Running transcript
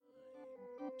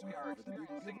We are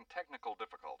experiencing technical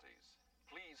difficulties.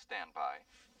 Please stand by.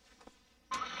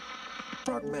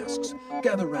 Dark masks,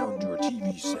 gather round your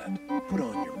TV set. Put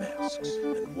on your masks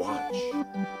and watch.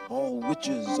 All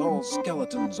witches, all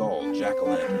skeletons, all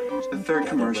jack-o'-lanterns. The third gather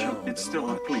commercial, round it's and still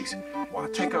on, watch. please.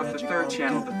 Watch Take the off the magic third on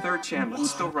channel, again. the third channel,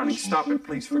 it's still running. Watch. Stop it,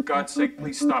 please, for God's sake,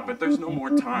 please stop it. There's no more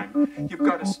time. You've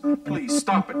got to, please,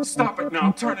 stop it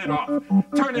now, turn it off.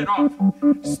 Turn it off.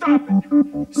 Stop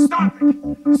it. Stop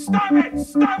it. Stop it.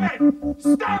 Stop it.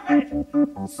 Stop it.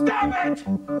 Stop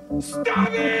it. Stop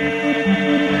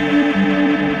it.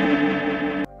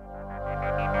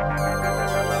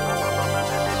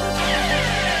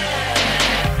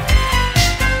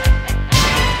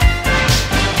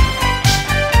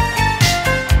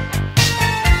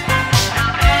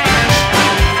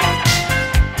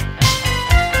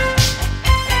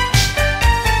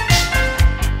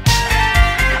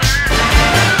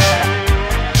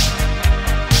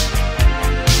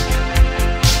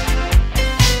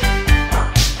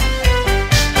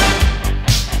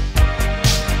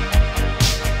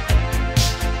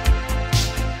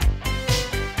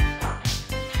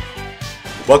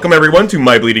 Welcome, everyone, to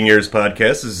My Bleeding Ears podcast.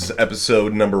 This is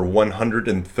episode number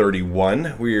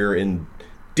 131. We're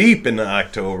deep in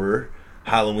October,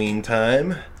 Halloween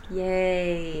time.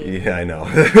 Yay. Yeah, I know.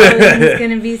 Halloween's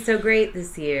going to be so great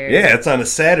this year. Yeah, it's on a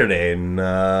Saturday, and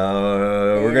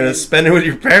we're going to spend it with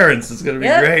your parents. It's going to be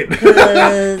great.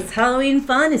 Because Halloween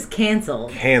fun is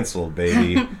canceled. Canceled,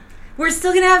 baby. We're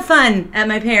still going to have fun at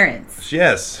my parents'.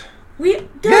 Yes. Yeah,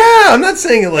 I'm not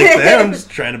saying it like that. I'm just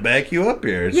trying to back you up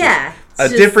here. It's yeah. a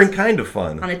different kind of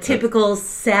fun. On a typical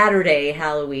Saturday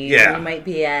Halloween, Yeah. we might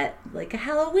be at like a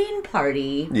Halloween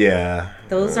party. Yeah.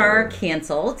 Those are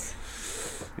canceled.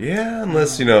 Yeah,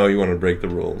 unless, you want to break the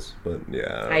rules. But,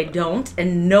 yeah. I don't,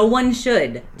 and no one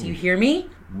should. Do you hear me?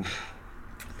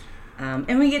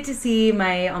 And we get to see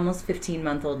my almost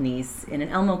 15-month-old niece in an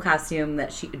Elmo costume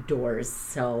that she adores,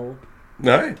 so All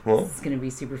right, well. it's going to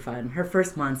be super fun. Her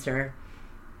first monster.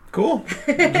 Cool.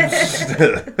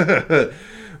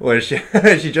 What is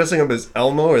she dressing up as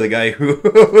Elmo or the guy who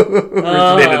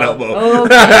originated Elmo?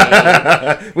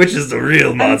 Okay. Which is the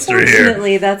real monster here?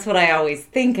 Unfortunately, that's what I always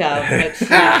think of, but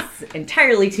she's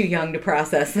entirely too young to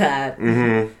process that.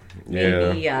 Mm-hmm.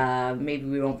 Yeah. Maybe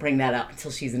we won't bring that up until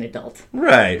she's an adult.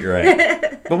 Right.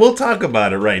 But we'll talk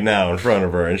about it right now in front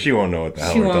of her, and she won't know what the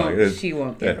hell we're talking. She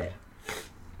won't get it.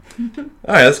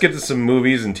 All right, let's get to some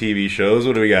movies and TV shows.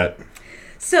 What do we got?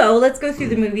 So let's go through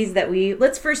the movies that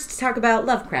let's first talk about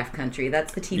Lovecraft Country.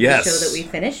 That's the TV show that we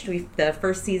finished. The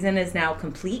first season is now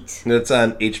complete. It's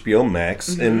on HBO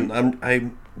Max, and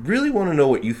I really want to know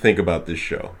what you think about this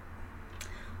show.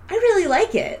 I really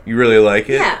like it. You really like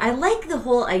it? Yeah, I like the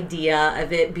whole idea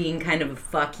of it being kind of a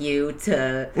fuck you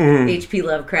to H.P.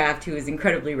 Lovecraft, who is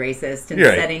incredibly racist, and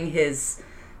setting his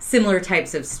similar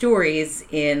types of stories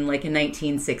in like a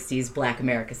 1960s Black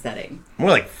America setting.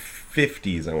 More like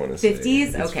 50s, I want to say.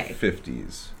 50s? Okay.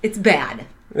 50s. It's bad.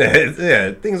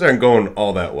 Yeah, things aren't going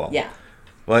all that well. Yeah.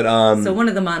 But so one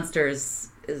of the monsters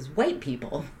is white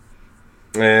people.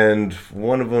 And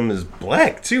one of them is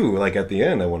black too, like at the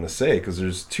end, I want to say, because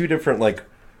there's two different, like,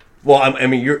 well, I'm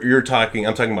talking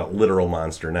about literal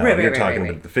monster now. You're talking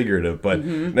about the figurative, but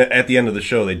at the end of the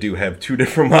show, they do have two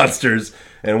different monsters,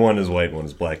 and one is white, one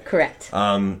is black. Correct.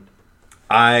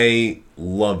 I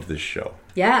love this show.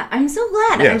 Yeah, I'm so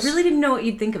glad. Yes. I really didn't know what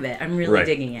you'd think of it. I'm really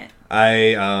digging it.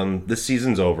 This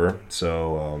season's over,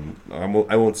 so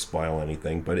I won't spoil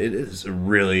anything, but it is a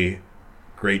really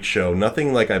great show.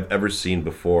 Nothing like I've ever seen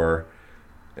before,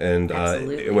 and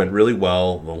it went really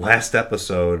well. The last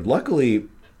episode, luckily,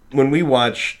 when we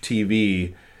watch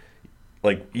TV,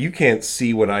 like, you can't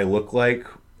see what I look like,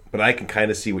 but I can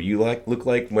kind of see what you look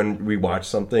like when we watch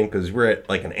something, because we're at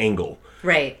like an angle.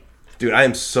 Right. Dude, I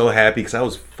am so happy because I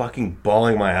was fucking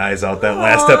bawling my eyes out that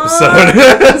last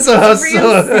episode. So I was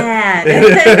real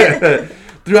sad.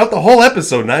 Throughout the whole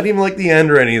episode, not even like the end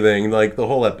or anything, like the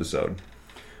whole episode.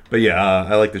 But yeah,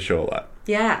 I like the show a lot.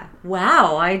 Yeah.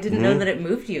 Wow, I didn't know that it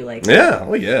moved you like that. Yeah,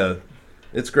 oh yeah.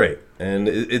 It's great. And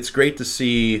it's great to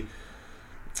see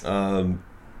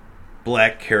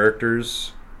black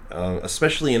characters,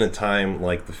 especially in a time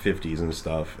like the 50s and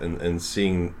stuff, and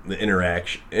seeing the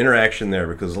interaction there,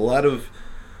 because a lot of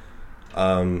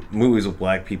movies with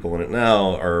black people in it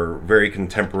now are very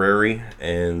contemporary,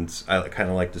 and I kind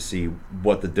of like to see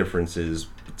what the difference is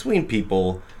between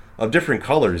people of different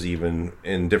colors, even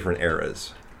in different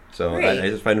eras. So I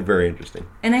just find it very interesting.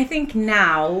 And I think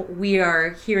now we are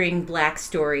hearing black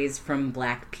stories from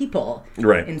black people.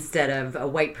 Right. Instead of a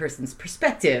white person's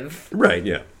perspective. Right,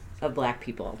 yeah. Of black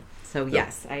people. So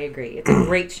yes, I agree. It's a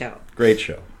great show. Great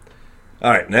show.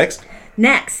 All right, next.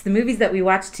 Next, the movies that we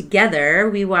watched together,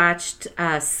 we watched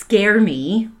Scare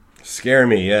Me. Scare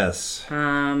Me, yes.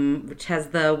 Which has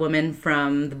the woman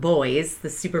from The Boys, the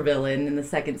supervillain in the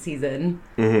second season.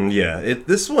 Mm-hmm, yeah,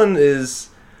 this one is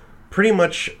pretty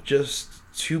much just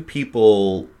two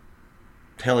people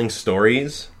telling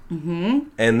stories, and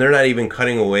they're not even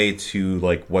cutting away to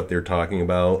like what they're talking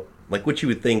about, like what you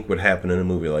would think would happen in a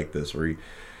movie like this, where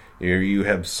you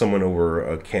have someone over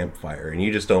a campfire and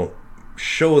you just don't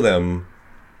show them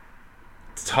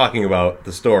talking about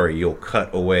the story. You'll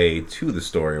cut away to the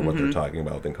story and what they're talking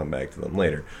about, then come back to them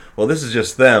later. Well, this is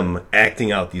just them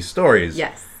acting out these stories.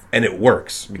 Yes. And it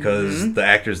works because the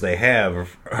actors they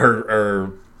have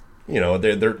are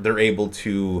they're able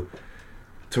to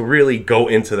really go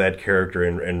into that character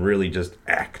and really just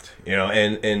act,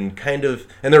 and kind of,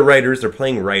 and they're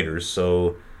playing writers,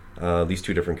 so these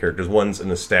two different characters, one's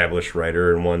an established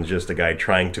writer and one's just a guy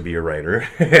trying to be a writer,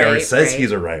 or says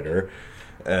he's a writer,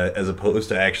 as opposed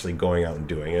to actually going out and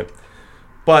doing it.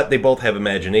 But they both have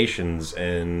imaginations,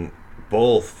 and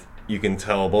you can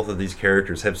tell both of these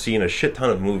characters have seen a shit ton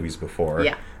of movies before,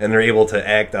 and they're able to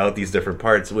act out these different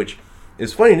parts, which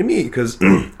is funny to me because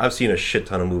I've seen a shit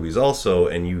ton of movies also,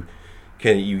 and you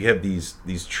have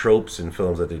these tropes in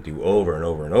films that they do over and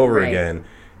over and over again,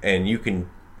 and you can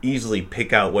easily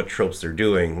pick out what tropes they're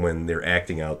doing when they're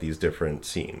acting out these different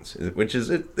scenes, which is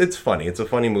it's funny. It's a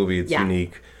funny movie. It's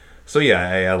unique. So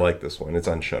yeah, I like this one. It's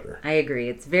on Shudder. I agree.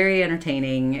 It's very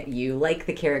entertaining. You like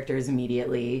the characters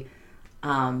immediately.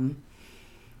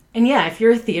 And yeah, if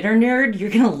you're a theater nerd, you're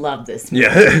going to love this movie.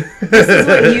 Yeah. This is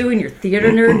what you and your theater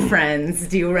nerd friends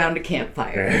do around a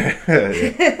campfire.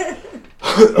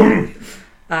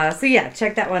 So yeah,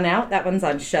 check that one out. That one's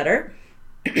on Shudder.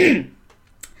 And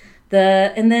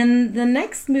then the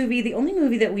next movie, the only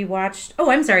movie that we watched,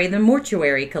 The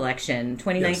Mortuary Collection,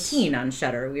 2019 on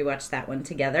Shudder. We watched that one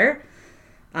together.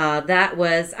 I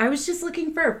was just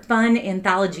looking for a fun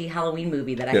anthology Halloween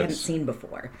movie that I hadn't seen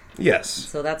before. Yes.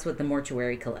 So that's what The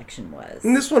Mortuary Collection was.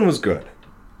 And this one was good.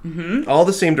 All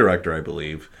the same director, I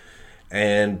believe.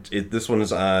 And this one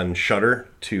is on Shudder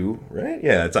too, right?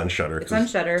 Yeah, it's on Shudder. It's on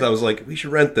Shudder. So I was like, we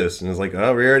should rent this. And it's like,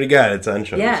 oh, we already got it. It's on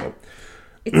Shudder. Yeah. So.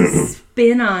 It's a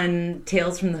spin on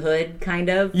Tales from the Hood, kind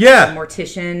of. Yeah. The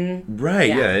Mortician. Right,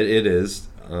 yeah, it is.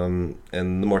 And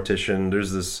the Mortician,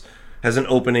 has an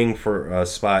opening for a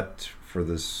spot for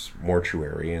this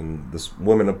mortuary, and this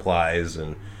woman applies,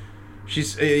 and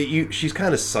she's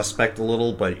kind of suspect a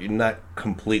little, but not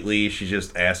completely.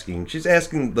 She's asking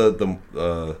the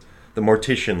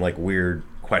Mortician like weird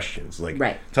questions, like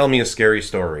tell me a scary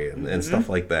story and stuff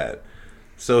like that.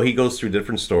 So he goes through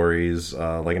different stories,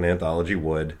 like an anthology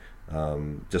would,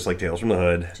 just like Tales from the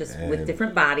Hood. Just with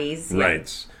different bodies.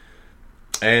 Right.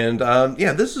 And,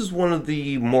 this is one of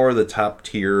the more of the top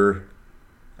tier.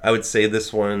 I would say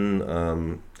this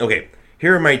one, okay,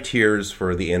 here are my tiers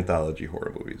for the anthology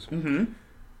horror movies.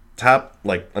 Top,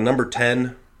 like, a number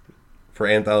 10 for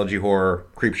anthology horror,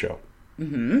 Creepshow.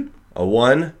 A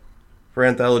 1 for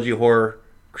anthology horror,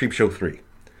 Creepshow 3.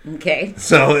 Okay.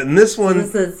 So in this one,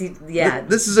 this is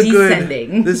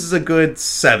descending. This is a good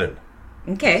 7.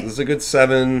 Okay. This is a good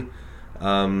 7.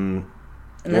 And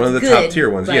one of the top tier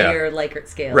ones, by your Likert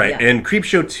scale, right? Yeah. And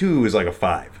Creepshow 2 is like a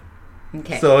 5.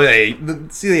 Okay. So hey,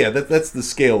 that's the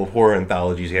scale of horror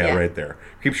anthologies you have right there.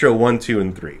 Creepshow 1, 2,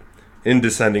 and 3, in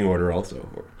descending order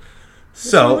also.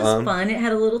 This one was fun. It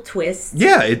had a little twist.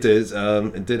 Yeah, it is.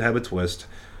 It did have a twist.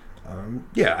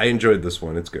 I enjoyed this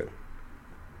one. It's good.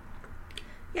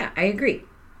 Yeah, I agree.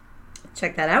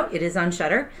 Check that out. It is on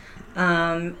Shudder.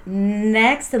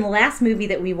 Next and the last movie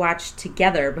that we watched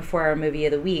together before our movie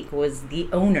of the week was The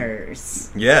Owners.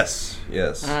 Yes.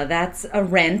 That's a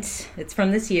rent. It's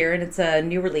from this year, and it's a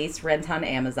new release, rent on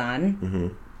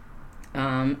Amazon.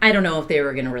 I don't know if they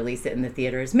were going to release it in the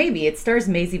theaters. Maybe. It stars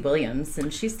Maisie Williams,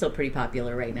 and she's still pretty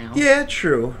popular right now. Yeah,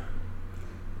 true.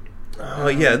 Oh,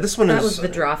 yeah, this one that was the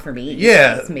draw for me.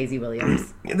 Yeah. It's Maisie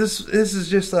Williams. This is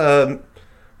just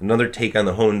another take on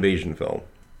the home invasion film.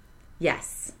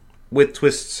 Yes. With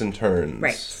twists and turns.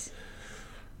 Right.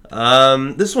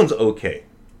 This one's okay.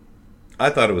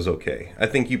 I thought it was okay. I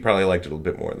think you probably liked it a little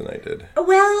bit more than I did.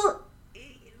 Well,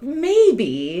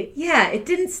 maybe. Yeah, it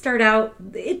didn't start out...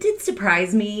 It did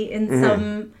surprise me in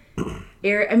some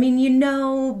area. I mean,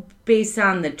 based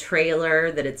on the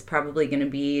trailer, that it's probably going to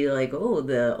be like, oh,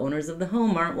 the owners of the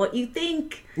home aren't what you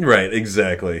think. Right,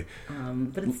 exactly.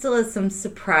 But it still has some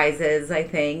surprises, I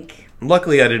think.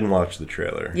 Luckily, I didn't watch the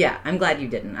trailer. Yeah, I'm glad you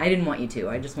didn't. I didn't want you to.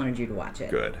 I just wanted you to watch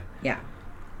it. Good. Yeah.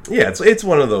 Yeah, it's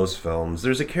one of those films.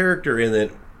 There's a character in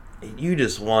it,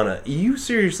 you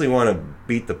seriously want to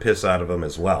beat the piss out of him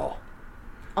as well.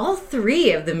 all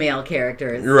three of the male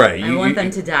characters. Right. I want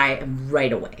them to die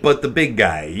right away. But the big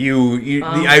guy,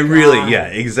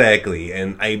 exactly.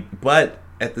 But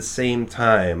at the same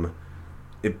time,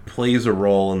 it plays a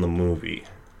role in the movie,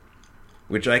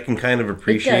 which I can kind of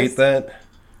appreciate that.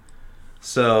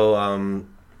 So,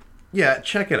 yeah,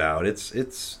 check it out.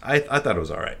 I thought it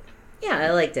was all right. Yeah,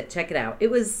 I liked it. Check it out.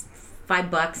 It was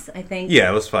 $5, I think. Yeah,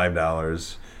 it was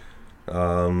 $5.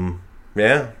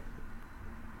 Yeah.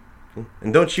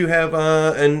 And don't you have,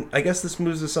 and I guess this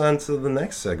moves us on to the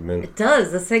next segment. It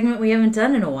does. The segment we haven't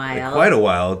done in a while. Quite a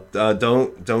while.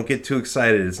 Don't get too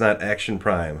excited. It's not Action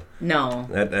Prime. No.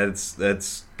 That's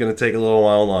going to take a little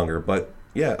while longer. But,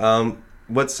 yeah,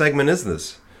 what segment is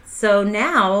this? So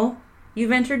now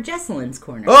you've entered Jesselyn's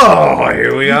Corner. Oh,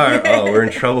 here we are. Oh, we're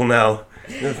in trouble now.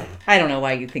 I don't know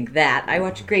why you think that. I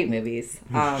watch great movies.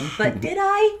 But did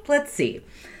I? Let's see.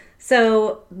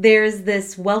 So there's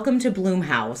this Welcome to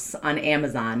Blumhouse on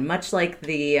Amazon, much like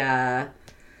the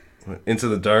Into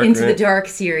the Dark, Into the Dark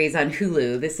series on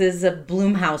Hulu. This is a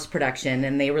Blumhouse production,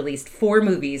 and they released 4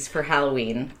 movies for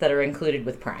Halloween that are included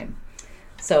with Prime.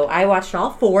 So I watched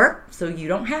all 4, so you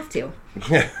don't have to.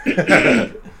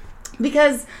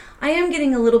 Because I am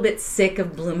getting a little bit sick of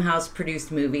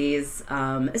Blumhouse-produced movies,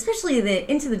 especially the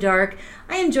Into the Dark.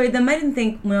 I enjoyed them. I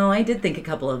did think a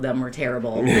couple of them were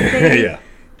terrible.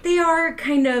 They are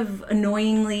kind of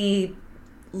annoyingly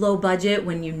low budget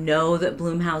when you know that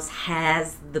Blumhouse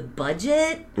has the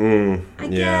budget, I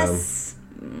guess.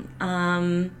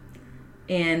 And,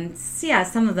 yeah,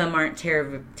 some of them aren't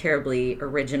terribly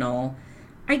original.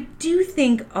 I do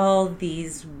think all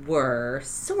these were,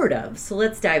 sort of. So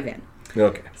let's dive in.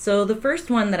 Okay. So the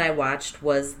first one that I watched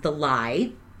was The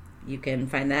Lie. You can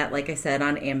find that, like I said,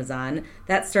 on Amazon.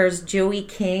 That stars Joey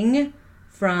King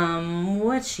from,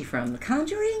 what's she from? The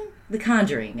Conjuring? The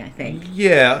Conjuring, I think.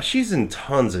 Yeah, she's in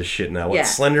tons of shit now. Yeah.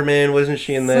 Slenderman, wasn't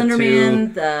she in that too?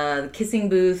 Slenderman, the Kissing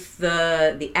Booth,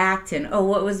 the Act, and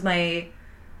was it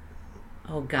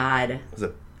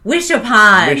Wish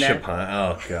Upon. Wish Upon.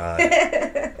 Oh God.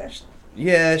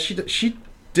 Yeah, she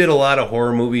did a lot of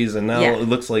horror movies, and now it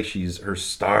looks like her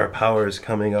star power is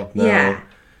coming up now.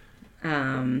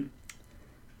 Yeah.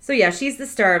 So yeah, she's the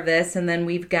star of this, and then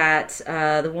we've got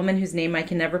the woman whose name I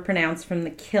can never pronounce from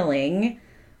The Killing,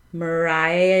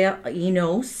 Mariah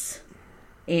Enos,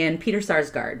 and Peter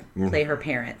Sarsgaard play her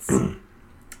parents.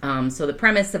 So the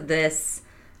premise of this,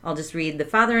 I'll just read: the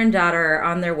father and daughter are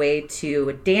on their way to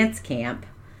a dance camp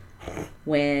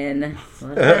when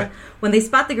they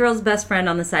spot the girl's best friend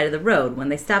on the side of the road. When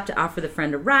they stop to offer the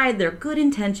friend a ride, their good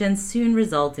intentions soon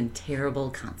result in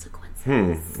terrible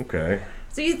consequences. Okay.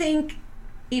 So you think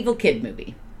evil kid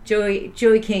movie.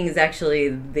 Joey King is actually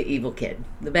the evil kid,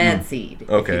 the bad seed, if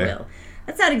you will.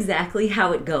 That's not exactly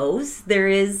how it goes. There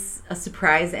is a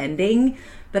surprise ending,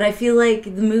 but I feel like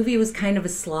the movie was kind of a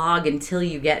slog until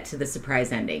you get to the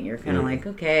surprise ending. You're kind of like,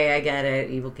 okay, I get it,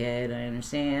 evil kid, I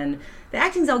understand. The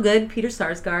acting's all good. Peter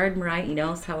Sarsgaard, Mariah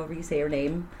Enos, however you say her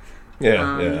name.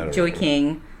 Joey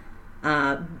King.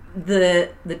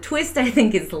 The twist, I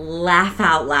think, is laugh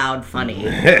out loud funny.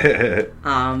 And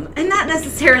not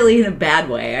necessarily in a bad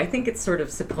way. I think it's sort of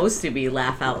supposed to be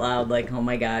laugh out loud, like, oh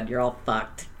my God, you're all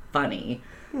fucked funny.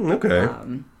 Okay.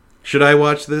 Should I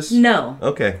watch this? No.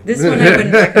 Okay. This one I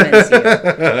wouldn't recommend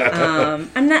to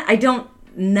you. I don't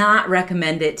not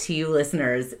recommend it to you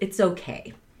listeners. It's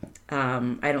okay.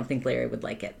 I don't think Larry would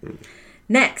like it.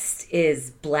 Next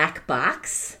is Black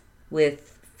Box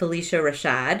with Felicia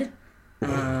Rashad.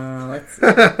 Let's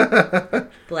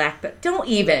see. Don't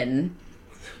even.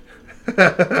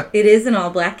 It is an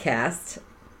all-black cast.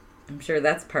 I'm sure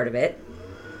that's part of it.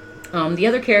 The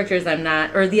other characters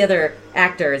the other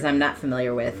actors I'm not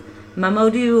familiar with.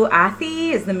 Mamoudou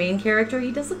Athie is the main character.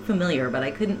 He does look familiar, but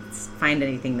I couldn't find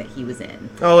anything that he was in.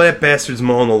 Oh, that bastard's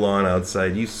mowing the lawn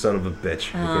outside. You son of a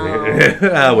bitch.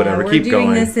 Whatever, keep going.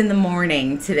 We're doing this in the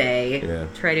morning today. Yeah.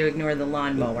 Try to ignore the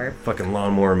lawnmower. Fucking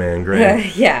lawnmower man,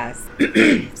 great. Yes.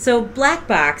 So Black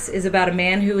Box is about a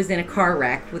man who was in a car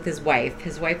wreck with his wife.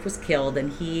 His wife was killed,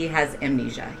 and he has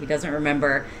amnesia. He doesn't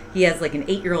remember. He has like an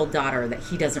 8-year-old daughter that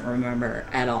he doesn't remember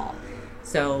at all.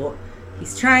 So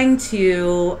he's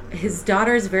his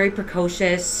daughter is very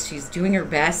precocious. She's doing her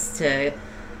best to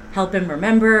help him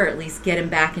remember, or at least get him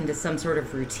back into some sort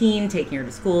of routine, taking her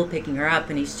to school, picking her up,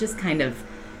 and he's just kind of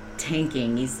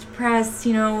tanking. He's depressed,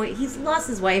 he's lost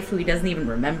his wife who he doesn't even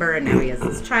remember, and now he has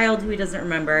this child who he doesn't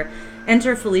remember.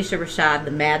 Enter Felicia Rashad,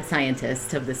 the mad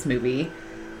scientist of this movie.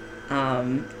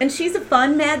 And she's a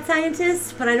fun mad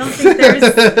scientist, but I don't think there's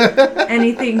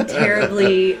anything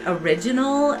terribly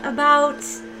original about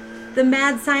the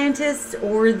mad scientist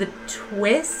or the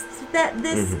twist that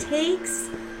this takes.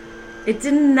 It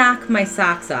didn't knock my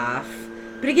socks off.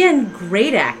 But again,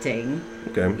 great acting.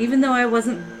 Okay. Even though I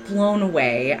wasn't blown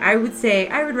away, I would say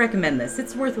I would recommend this.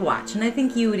 It's worth a watch, and I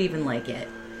think you would even like it.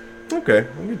 Okay, I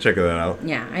can check that out.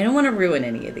 Yeah, I don't want to ruin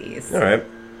any of these. All right.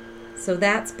 So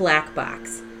that's Black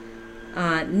Box.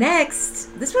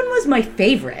 Next, this one was my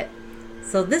favorite.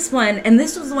 So this one, and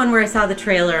this was the one where I saw the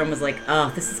trailer and was like,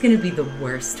 oh, this is going to be the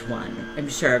worst one. I'm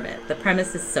sure of it. The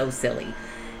premise is so silly.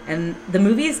 And the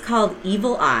movie is called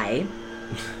Evil Eye.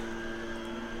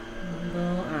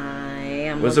 Evil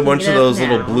Eye. Was it one of those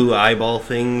little blue eyeball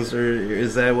things, or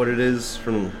is that what it is?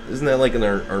 Isn't that like an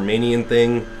Armenian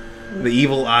thing? The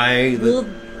Evil Eye? Well,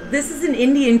 this is an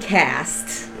Indian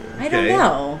cast. I don't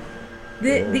know.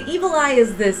 The Evil Eye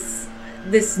is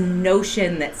this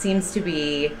notion that seems to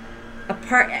be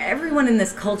everyone in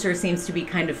this culture seems to be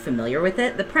kind of familiar with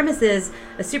it. The premise is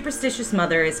a superstitious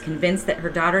mother is convinced that her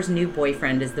daughter's new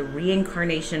boyfriend is the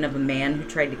reincarnation of a man who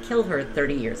tried to kill her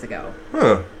 30 years ago.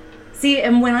 Huh. See,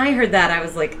 and when I heard that, I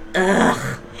was like,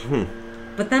 ugh.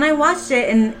 But then I watched it,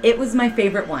 and it was my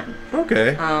favorite one.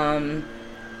 Okay.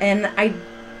 And I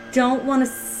don't want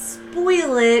to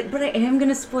spoil it, but I am going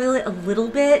to spoil it a little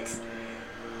bit.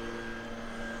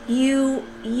 You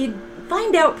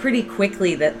find out pretty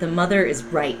quickly that the mother is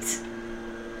right.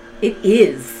 It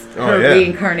is her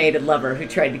reincarnated lover who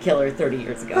tried to kill her 30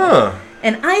 years ago. Huh.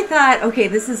 And I thought, okay,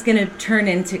 this is going to turn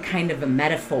into kind of a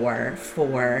metaphor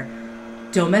for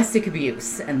domestic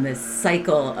abuse and this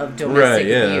cycle of domestic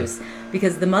abuse.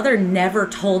 Because the mother never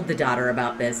told the daughter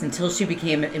about this until she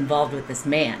became involved with this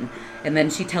man. And then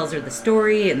she tells her the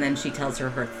story, and then she tells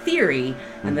her theory,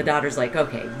 and the daughter's like,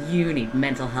 okay, you need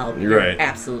mental help. You're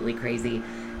absolutely crazy.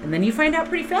 And then you find out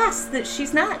pretty fast that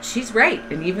she's not. She's right.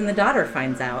 And even the daughter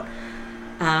finds out.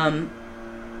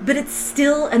 But it's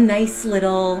still a nice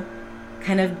little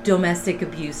kind of domestic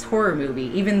abuse horror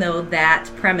movie, even though that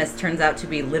premise turns out to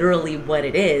be literally what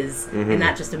it is, and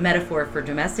not just a metaphor for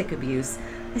domestic abuse.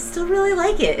 I still really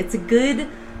like it. It's a good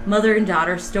mother and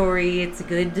daughter story. It's a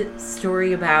good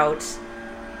story about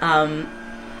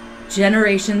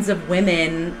generations of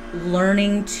women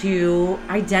learning to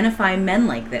identify men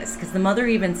like this. Because the mother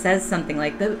even says something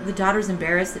like, the daughter's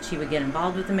embarrassed that she would get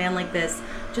involved with a man like this.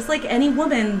 Just like any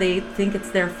woman, they think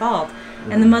it's their fault.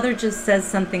 And the mother just says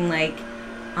something like,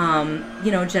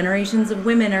 generations of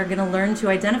women are going to learn to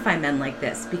identify men like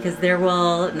this. Because there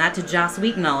will, not to Joss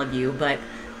Whedon all of you, but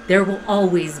there will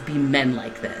always be men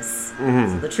like this.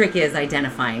 So the trick is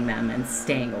identifying them and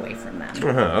staying away from them.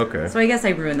 Okay. So I guess I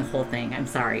ruined the whole thing. I'm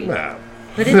sorry. Wow.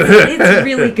 But it's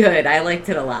really good. I liked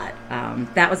it a lot.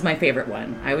 That was my favorite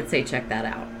one. I would say check that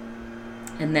out.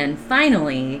 And then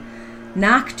finally,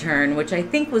 Nocturne, which I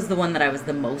think was the one that I was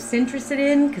the most interested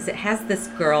in, because it has this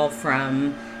girl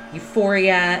from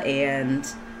Euphoria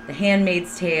and The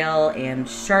Handmaid's Tale and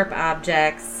Sharp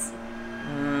Objects.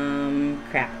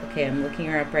 Okay, I'm looking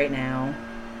her up right now.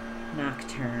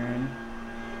 Nocturne.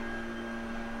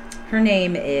 Her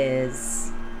name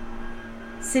is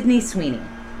Sydney Sweeney.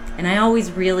 And I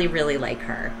always really, really like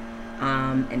her.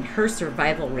 And her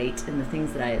survival rate in the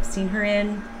things that I have seen her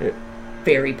in,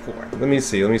 very poor. Let me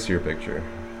see your picture.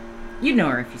 You'd know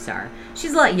her if you saw her.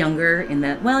 She's a lot younger in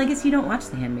that, well, I guess you don't watch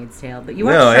The Handmaid's Tale, but you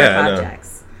watch Sharp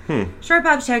Objects. Sharp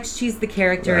Objects, she's the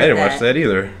character I didn't watch that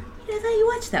either. I thought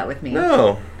you watched that with me.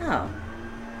 No. Oh.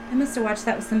 I must have watched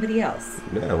that with somebody else.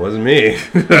 Yeah, it wasn't me.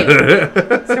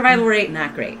 Anyway, survival rate,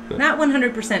 not great. Not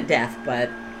 100% death, but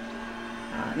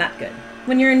not good.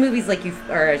 When you're in movies like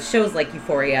or shows like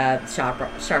Euphoria, Sharp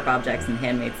Objects, and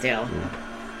Handmaid's Tale.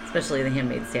 Especially The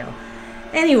Handmaid's Tale.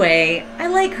 Anyway, I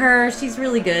like her. She's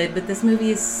really good, but this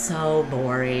movie is so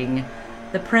boring.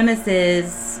 The premise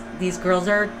is these girls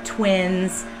are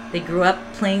twins. They grew up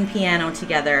playing piano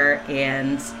together,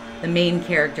 and the main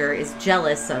character is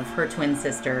jealous of her twin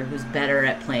sister, who's better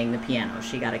at playing the piano.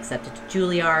 She got accepted to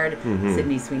Juilliard.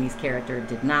 Sydney Sweeney's character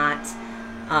did not.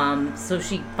 So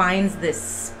she finds this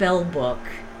spell book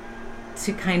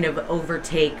to kind of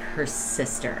overtake her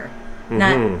sister.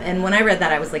 And when I read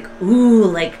that, I was like, ooh,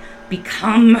 like,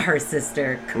 become her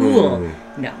sister. Cool.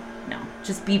 No.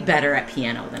 Just be better at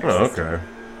piano than her sister. Okay.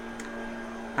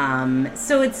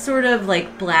 So it's sort of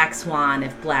like Black Swan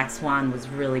if Black Swan was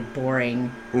really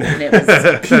boring and it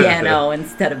was piano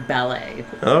instead of ballet.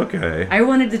 Okay. I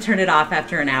wanted to turn it off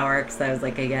after an hour because I was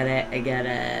like, I get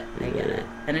it.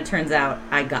 And it turns out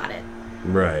I got it.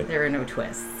 Right. There are no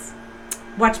twists.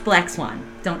 Watch Black Swan.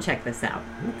 Don't check this out.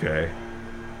 Okay.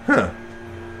 Huh.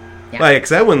 Yeah. Like, 'cause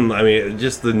that one, I mean,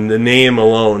 just the name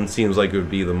alone seems like it would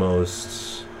be the most...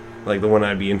 Like the one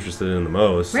I'd be interested in the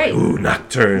most. Right. Like, ooh,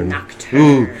 Nocturne. Nocturne.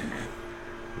 Ooh,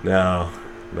 No,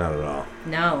 not at all.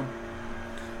 No.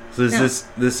 So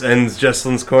this ends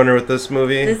Jesselyn's Corner with this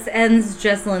movie? This ends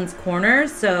Jesselyn's Corner,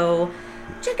 so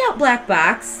check out Black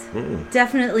Box.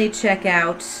 Definitely check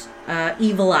out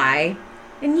Evil Eye.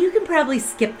 And you can probably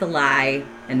skip The Lie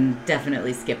and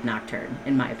definitely skip Nocturne,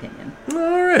 in my opinion.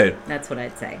 All right. That's what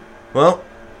I'd say. Well,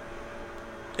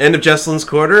 end of Jesselyn's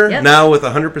Corner, now with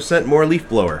 100% more leaf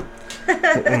blower. All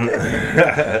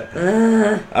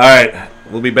right.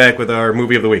 We'll be back with our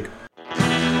movie of the week.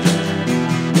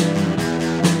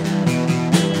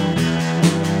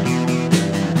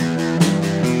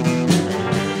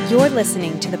 You're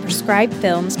listening to the Prescribed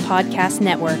Films Podcast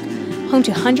Network, home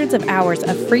to hundreds of hours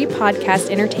of free podcast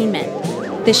entertainment.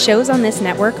 The shows on this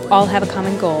network all have a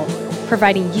common goal,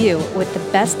 providing you with the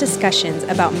best discussions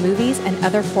about movies and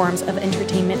other forms of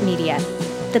entertainment media.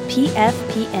 The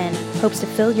PFPN hopes to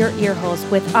fill your earholes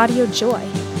with audio joy.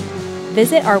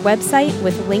 Visit our website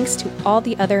with links to all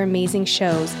the other amazing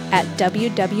shows at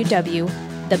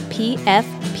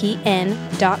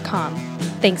www.thepfpn.com.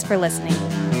 Thanks for listening.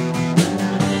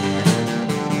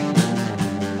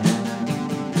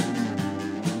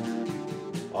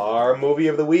 Our movie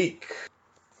of the week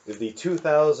is the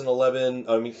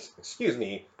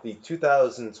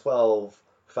 2012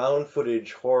 found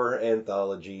footage horror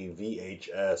anthology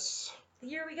VHS. The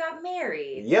year we got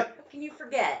married. Yep. How can you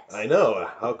forget? I know.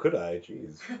 How could I?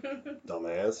 Jeez.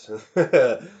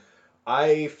 Dumbass.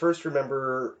 I first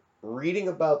remember reading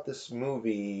about this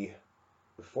movie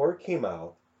before it came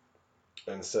out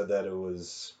and said that it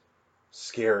was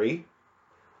scary,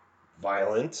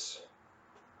 violent.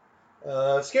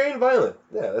 Scary and violent.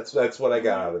 Yeah, that's what I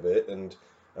got out of it. And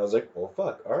I was like, well,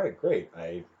 fuck. All right, great.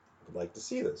 I would like to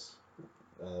see this.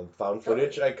 Found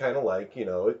footage I kind of like. You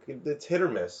know, it's hit or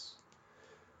miss.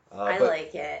 I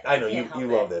like it. I know, you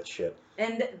love that shit.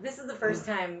 And this is the first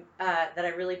time that I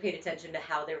really paid attention to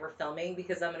how they were filming,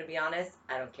 because I'm going to be honest,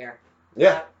 I don't care.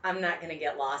 Yeah. I'm not going to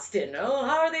get lost in,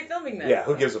 how are they filming this? Yeah,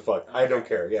 who gives a fuck? I don't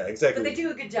care. Yeah, exactly. But they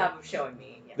do a good job of showing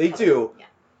me. They do. Yeah.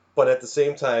 But at the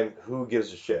same time, who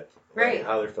gives a shit? Right. Like,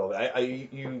 how they're filming.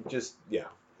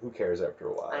 Who cares after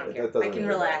a while? I don't care. I can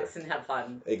relax and have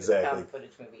fun. Exactly. Found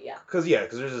footage movie, yeah. Because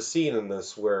there's a scene in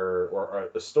this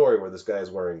or a story where this guy's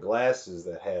wearing glasses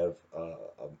that have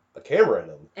a camera in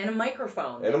them. And a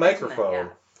microphone.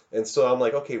 And so I'm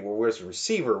like, okay, well, where's the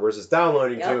receiver? Where's this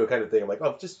downloading to? Kind of thing. I'm like,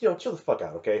 oh, just, chill the fuck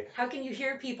out, okay? How can you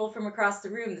hear people from across the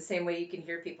room the same way you can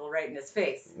hear people right in his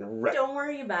face? Right. Don't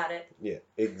worry about it. Yeah,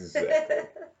 exactly.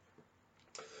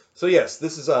 So yes,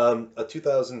 this is a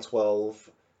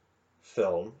 2012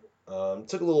 film. It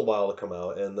took a little while to come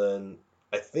out, and then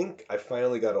I think I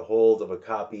finally got a hold of a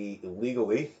copy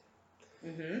illegally.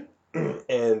 Mm-hmm.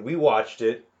 And we watched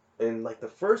it, and like the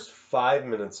first 5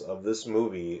 minutes of this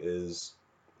movie is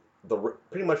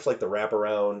pretty much like the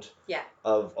wraparound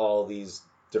of all these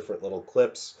different little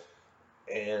clips,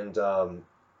 and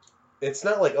it's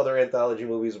not like other anthology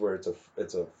movies where it's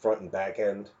a front and back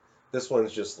end. This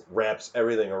one's just wraps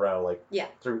everything around, like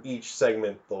through each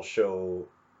segment they'll show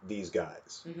these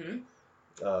guys. Mm-hmm.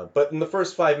 But in the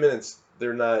first 5 minutes, they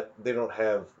don't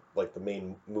have like the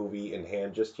main movie in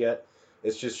hand just yet.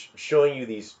 It's just showing you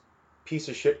these piece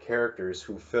of shit characters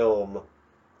who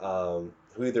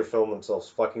either film themselves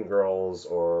fucking girls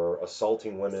or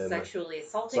assaulting women, sexually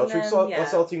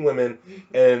assaulting women,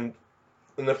 and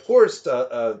of course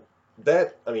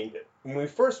when we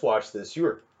first watched this, you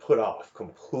were put off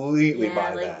completely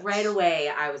by that. Right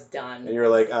away, I was done. And you're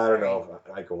like, I don't know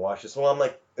if I can watch this. Well, I'm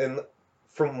like, and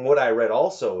from what I read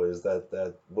also is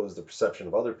that was the perception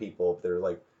of other people. They're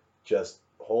like, just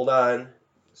hold on,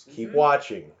 just keep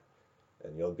watching,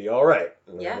 and you'll be all right.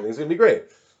 And everything's gonna be great.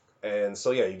 And so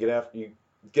you get out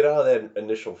of that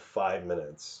initial 5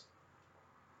 minutes,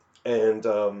 and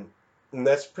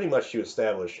that's pretty much to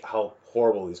establish how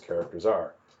horrible these characters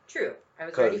are. True. I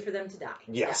was ready for them to die.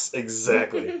 Yes,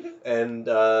 exactly. And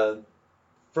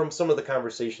from some of the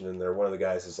conversation in there, one of the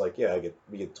guys is like,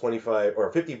 we get $25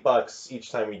 or $50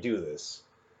 each time we do this,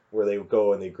 where they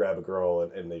go and they grab a girl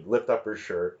and they lift up her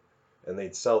shirt and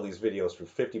they'd sell these videos for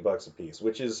 $50 a piece,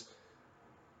 which is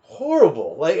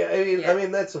horrible. Like, I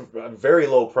mean, that's a very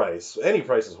low price. Any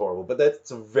price is horrible, but that's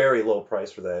a very low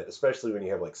price for that, especially when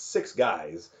you have like 6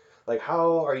 guys. Like,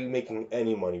 how are you making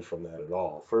any money from that at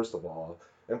all, first of all?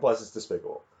 And plus, it's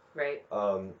despicable. Right.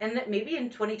 And that maybe in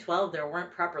 2012 there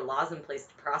weren't proper laws in place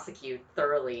to prosecute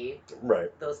thoroughly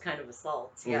those kind of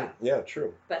assaults. Yeah. Mm-hmm. Yeah,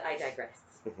 true. But I digress.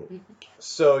 Mm-hmm.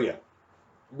 So,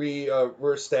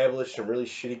 we're established some really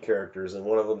shitty characters, and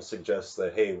one of them suggests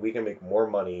that, hey, we can make more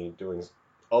money doing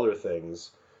other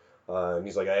things.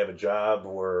 He's like, I have a job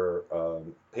where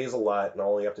pays a lot, and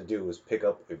all you have to do is pick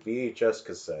up a VHS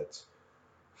cassette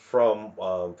from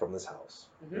this house.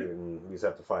 And we just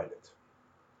have to find it.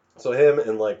 So him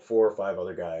and like 4 or 5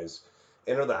 other guys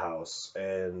enter the house,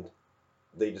 and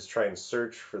they just try and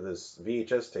search for this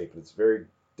VHS tape. It's very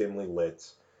dimly lit,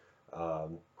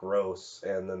 gross,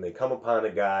 and then they come upon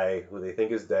a guy who they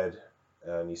think is dead,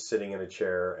 and he's sitting in a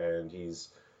chair, and he's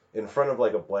in front of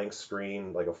like a blank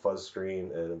screen, like a fuzz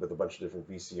screen, and with a bunch of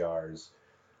different VCRs.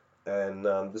 And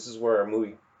this is where our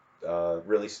movie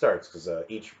really starts, because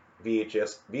each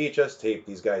VHS tape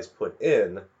these guys put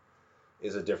in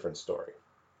is a different story.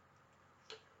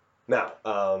 Now,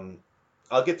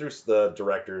 I'll get through the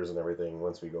directors and everything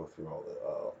once we go through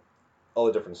all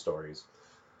the different stories.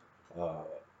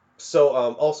 So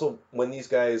also, when these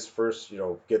guys first,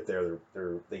 get there,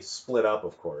 they split up,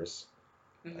 of course.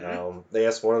 They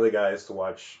ask one of the guys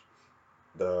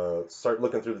to start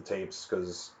looking through the tapes,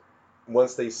 because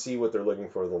once they see what they're looking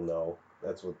for, they'll know.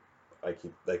 That's what I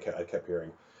kept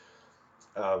hearing.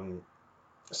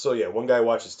 So yeah, one guy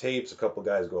watches tapes, a couple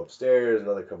guys go upstairs,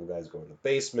 another couple guys go in the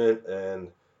basement, and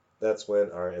that's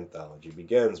when our anthology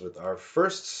begins with our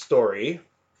first story,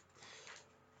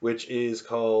 which is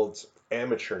called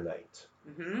Amateur Night.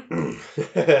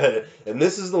 And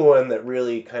this is the one that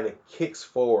really kind of kicks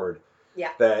forward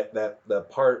that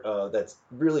part that's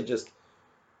really just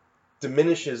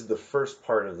diminishes the first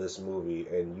part of this movie,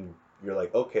 and you're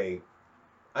like, okay,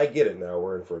 I get it now,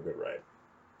 we're in for a good ride.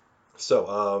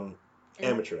 So,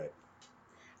 Amateur Night.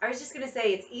 I was just going to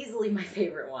say, it's easily my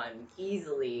favorite one.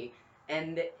 Easily.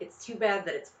 And it's too bad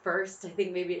that it's first. I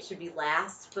think maybe it should be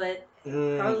last, but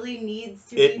it probably needs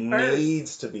to be first. It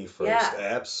needs to be first, yeah.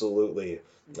 Absolutely.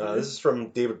 This is from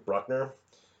David Bruckner.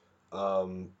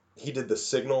 He did The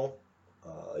Signal.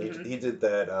 He did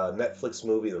that Netflix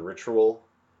movie, The Ritual.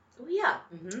 Oh, yeah.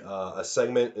 A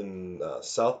segment in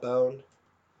Southbound.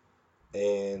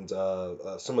 And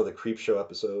some of the Creepshow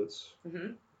episodes.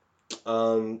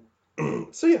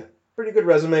 So yeah, pretty good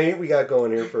resume we got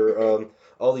going here for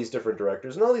all these different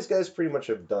directors, and all these guys pretty much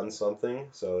have done something.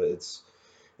 So it's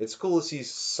cool to see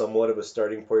somewhat of a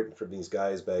starting point for these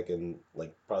guys back in,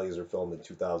 like, probably these were filmed in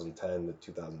 2010 to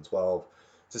 2012,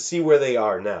 to see where they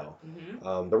are now.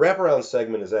 The wraparound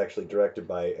segment is actually directed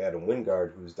by Adam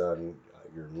Wingard, who's done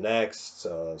You're Next,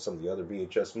 some of the other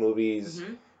VHS movies.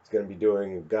 He's going to be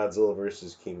doing Godzilla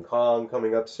vs. King Kong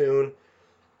coming up soon.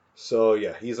 So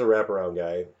yeah, he's a wraparound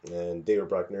guy, and David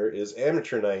Bruckner is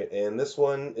Amateur Night, and this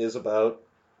one is about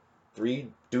 3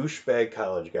 douchebag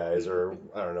college guys, or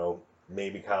I don't know,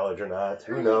 maybe college or not,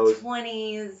 who knows?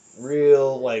 20s.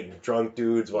 Real, like, drunk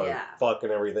dudes want to fuck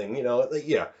and everything, like,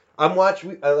 yeah. I'm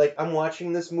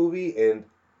watching this movie, and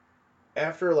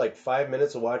after like 5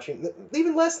 minutes of watching,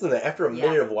 even less than that, after a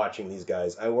minute of watching these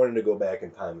guys, I wanted to go back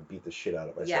in time and beat the shit out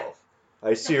of myself.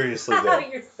 I seriously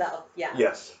did. Yourself, yeah.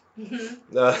 Yes.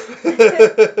 After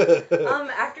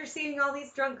seeing all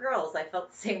these drunk girls, I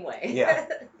felt the same way. Yeah.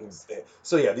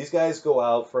 So yeah, these guys go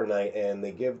out for a night, and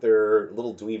they give their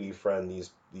little dweeby friend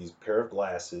these pair of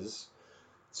glasses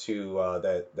to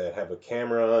that have a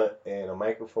camera and a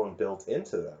microphone built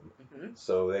into them,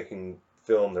 so they can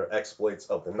film their exploits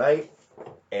of the night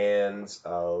and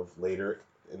of later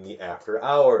in the after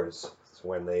hours. It's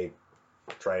when they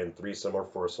try and threesome or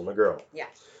foursome a girl. Yeah.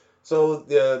 So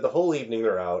the whole evening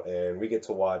they're out, and we get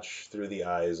to watch through the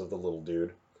eyes of the little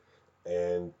dude,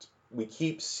 and we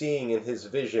keep seeing in his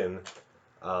vision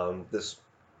this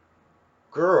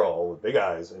girl with big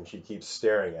eyes, and she keeps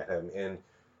staring at him, and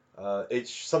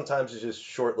sometimes it's just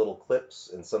short little clips,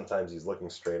 and sometimes he's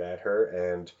looking straight at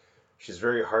her, and she's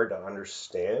very hard to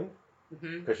understand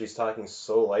because she's talking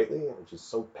so lightly, and she's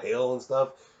so pale and stuff.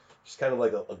 She's kind of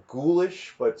like a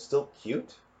ghoulish, but still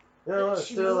cute.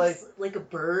 She moves like a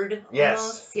bird. Yes.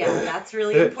 Almost. Yeah, that's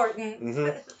really important.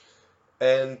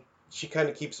 And she kind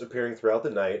of keeps appearing throughout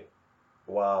the night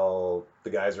while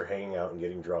the guys are hanging out and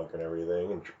getting drunk and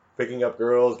everything, and picking up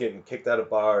girls, getting kicked out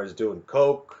of bars, doing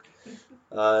coke,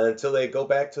 until they go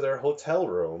back to their hotel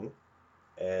room,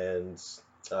 and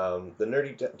the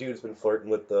nerdy dude's been flirting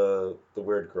with the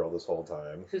weird girl this whole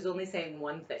time. Who's only saying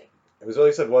one thing. Who's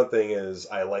only said one thing is,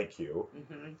 I like you.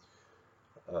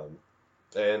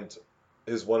 And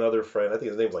his one other friend, I think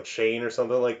his name's like Shane or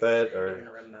something like that. Or I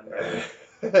don't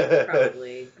remember.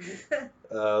 Probably.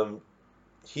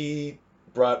 He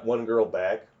brought one girl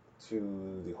back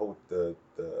to the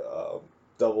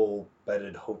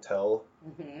double-bedded hotel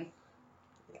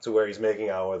to where he's making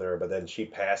out with her, but then she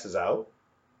passes out.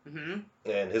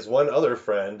 And his one other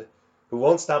friend, who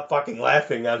won't stop fucking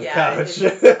laughing on the couch. I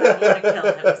want to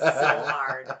kill him so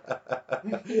hard.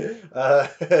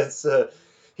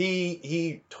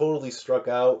 He totally struck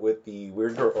out with the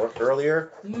weird girl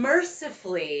earlier.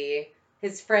 Mercifully,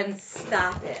 his friends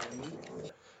stop him.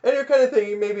 And you're kind of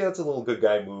thinking, maybe that's a little good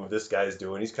guy move this guy's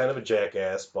doing. He's kind of a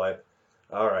jackass, but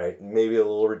all right, maybe a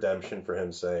little redemption for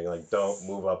him saying, like, don't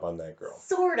move up on that girl.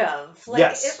 Sort of. Like,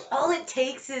 Yes. if all it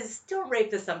takes is don't rape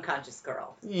this unconscious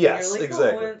girl. Yes, You're like,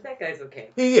 exactly. Oh, well, that guy's okay.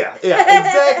 Yeah,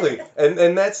 exactly.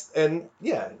 and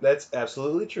that's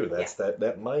absolutely true. That's that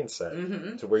mindset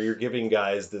Mm-hmm. to where you're giving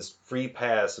guys this free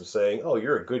pass of saying, oh,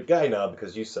 you're a good guy now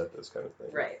because you said this kind of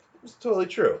thing. Right. It's totally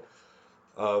true.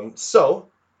 So,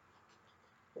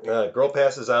 girl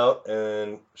passes out,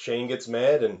 and Shane gets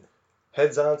mad and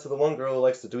heads on to the one girl who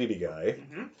likes the dweeby guy,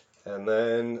 and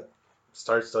then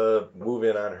starts to move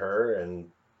in on her, and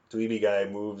dweeby guy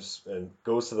moves and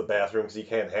goes to the bathroom because he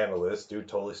can't handle this. Dude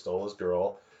totally stole his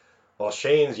girl. While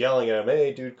Shane's yelling at him,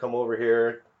 hey, dude, come over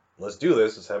here. Let's do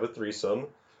this. Let's have a threesome.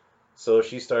 So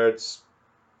she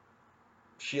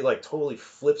like totally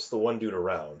flips the one dude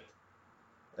around.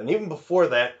 And even before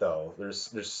that, though, there's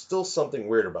still something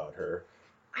weird about her.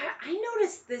 I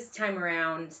noticed this time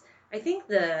around, I think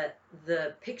the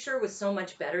picture was so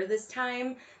much better this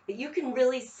time that you can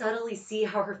really subtly see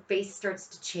how her face starts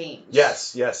to change.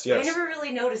 Yes. I never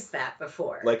really noticed that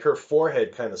before. Like her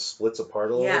forehead kind of splits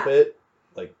apart a little bit,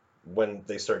 like when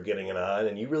they start getting it on,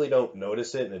 and you really don't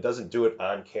notice it, and it doesn't do it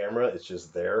on camera, it's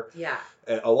just there. Yeah.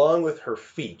 And along with her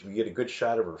feet, we get a good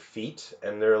shot of her feet,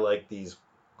 and they're like these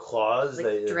claws.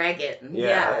 Like dragon.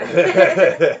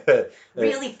 Yeah.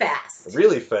 Really fast.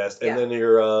 Really fast. And Yeah. then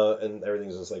you're, and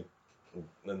everything's just like,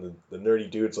 and the nerdy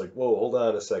dude's like, whoa, hold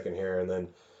on a second here. And then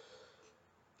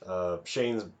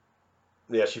Shane's,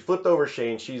 she flipped over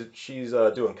Shane. She's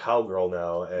doing cowgirl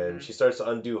now, and she starts to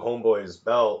undo Homeboy's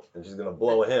belt, and she's going to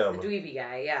blow him. The dweeby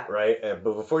guy, yeah. Right?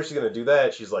 But before she's going to do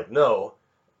that, she's like, no.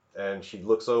 And she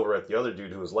looks over at the other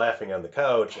dude who was laughing on the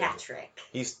couch. Patrick.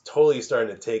 He's totally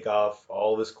starting to take off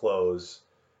all of his clothes.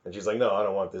 And she's like, no, I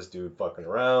don't want this dude fucking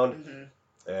around. Mm-hmm.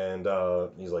 And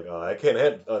he's like, I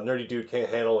can't nerdy dude can't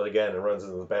handle it again, and runs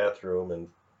into the bathroom, and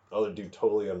other dude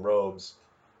totally unrobes.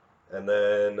 And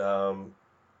then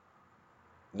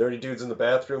nerdy dude's in the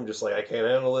bathroom just like, I can't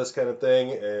handle this kind of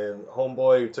thing. And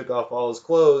Homeboy, who took off all his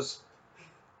clothes,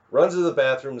 runs into the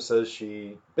bathroom and says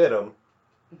she bit him.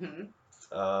 Mm-hmm.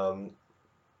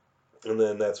 And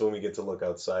then that's when we get to look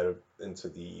outside into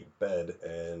the bed,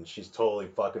 and she's totally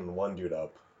fucking one dude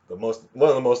up. One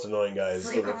of the most annoying guys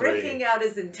Like of the three. ripping out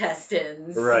his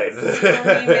intestines. Right.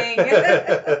 Screaming.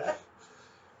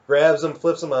 Grabs him,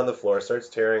 flips him on the floor, starts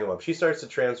tearing him up. She starts to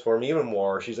transform even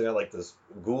more. She's got like this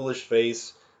ghoulish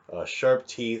face, sharp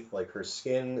teeth, like her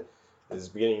skin is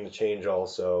beginning to change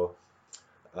also.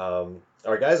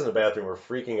 Our guys in the bathroom are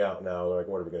freaking out now. They're like,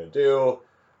 what are we going to do?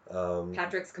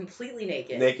 Patrick's completely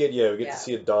naked. Naked, yeah. We get to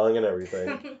see a dong and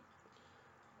everything.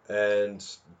 And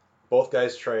both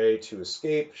guys try to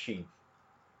escape. She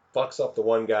fucks up the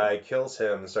one guy, kills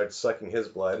him, and starts sucking his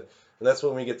blood. And that's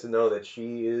when we get to know that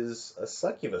she is a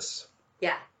succubus.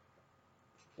 Yeah.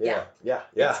 Yeah.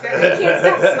 It's great. I can't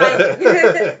stop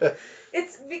smiling.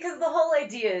 It's because the whole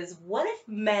idea is, what if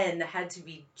men had to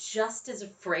be just as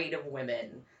afraid of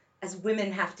women as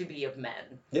women have to be of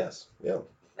men? Yes, yeah.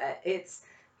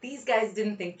 These guys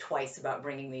didn't think twice about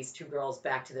bringing these two girls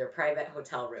back to their private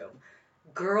hotel room.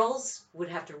 Girls would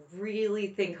have to really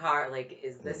think hard, like,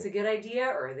 is this a good idea,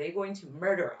 or are they going to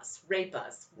murder us, rape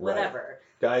us, whatever?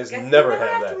 Guys Guys never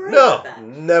have that. No,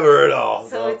 never at all.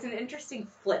 So No. it's an interesting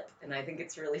flip, and I think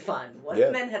it's really fun. What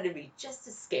if men had to be just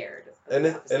as scared? And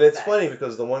it's funny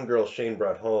because the one girl Shane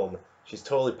brought home, she's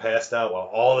totally passed out while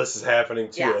all this is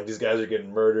happening too. Yeah. Like these guys are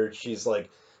getting murdered. She's like,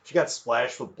 she got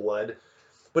splashed with blood,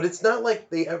 but it's not like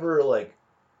they ever like,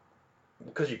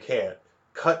 because you can't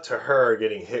cut to her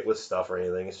getting hit with stuff or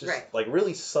anything. It's just like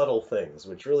really subtle things,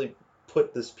 which really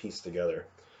put this piece together.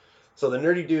 So the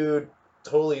nerdy dude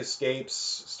totally escapes,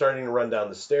 starting to run down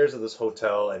the stairs of this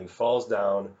hotel, and he falls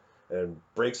down and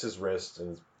breaks his wrist,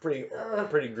 and it's pretty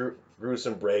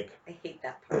gruesome break. I hate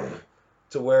that part.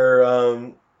 To where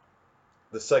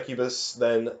the succubus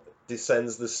then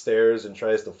descends the stairs and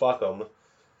tries to fuck him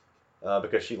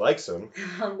because she likes him.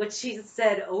 Which she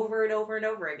said over and over and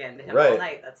over again to him Right. all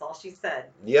night. That's all she said.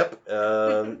 Yep.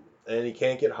 And he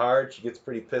can't get hard. She gets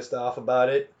pretty pissed off about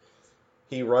it.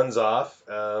 He runs off,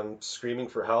 screaming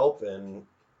for help, and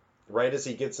right as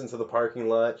he gets into the parking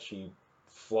lot, she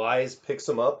flies, picks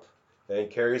him up, and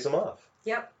carries him off.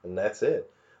 Yep. And that's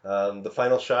it. The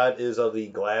final shot is of the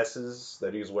glasses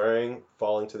that he's wearing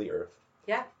falling to the earth.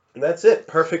 Yeah. And that's it.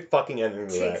 Perfect fucking ending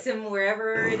to Takes that. him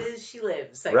wherever it is she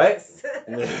lives, I Right?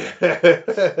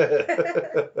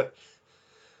 guess.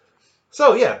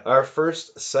 So, yeah, our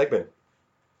first segment.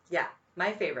 Yeah,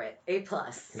 my favorite. A+.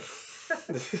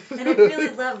 And I really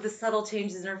love the subtle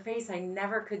changes in her face. I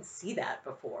never could see that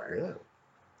before. Yeah.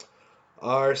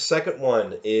 Our second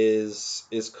one is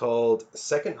called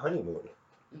Second Honeymoon.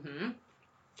 Mm-hmm.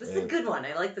 This is a good one.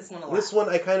 I like this one a lot. This one,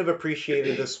 I kind of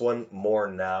appreciated this one more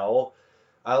now.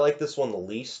 I like this one the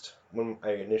least when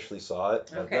I initially saw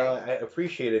it. But now I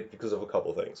appreciate it because of a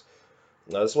couple things.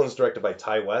 Now, this one's directed by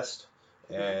Ty West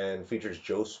and features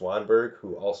Joe Swanberg,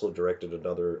 who also directed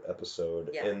another episode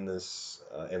in this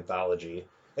anthology.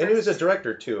 And he was a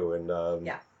director, too. And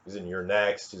he's in You're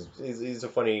Next. He's a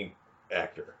funny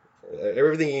actor.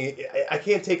 Everything I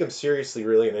can't take him seriously,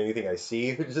 really, in anything I see.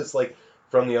 It's just like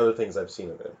from the other things I've seen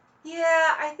him in.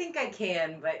 Yeah, I think I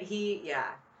can, but I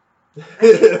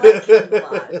like him a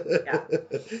lot.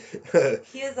 Yeah.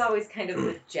 He is always kind of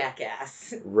the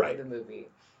jackass of the movie.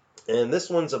 And this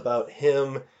one's about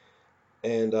him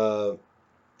and, oh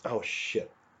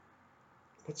shit.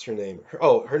 What's her name?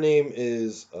 Her name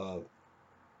is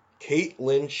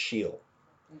Caitlin Scheel.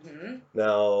 Mm-hmm.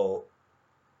 Now,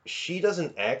 she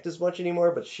doesn't act as much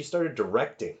anymore, but she started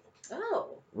directing. Oh.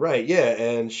 Right, yeah,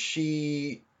 and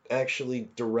she actually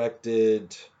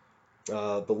directed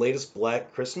the latest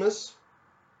Black Christmas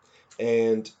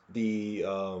and the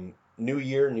New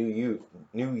Year, New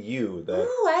You. That.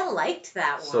 Ooh, I liked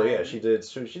that one. So yeah, she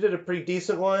did a pretty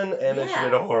decent one, and then she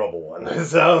did a horrible one.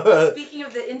 So speaking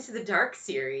of the Into the Dark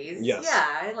series, yeah,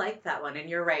 I liked that one, and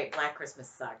you're right, Black Christmas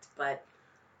sucked, but.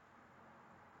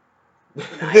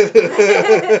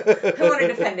 I want to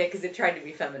defend it because it tried to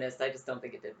be feminist. I just don't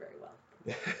think it did very well.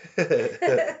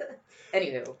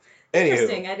 Anywho.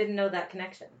 Interesting. I didn't know that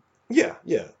connection. Yeah.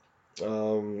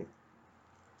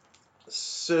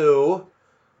 So,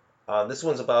 this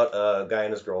one's about a guy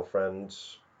and his girlfriend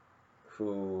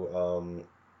who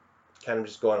kind of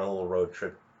just go on a little road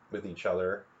trip with each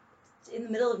other. In the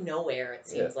middle of nowhere, it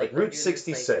seems like. Route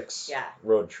 66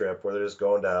 road trip where they're just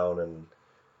going down, and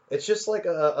it's just like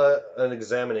an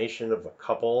examination of a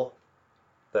couple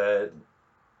that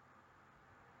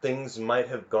things might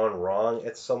have gone wrong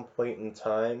at some point in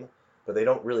time, but they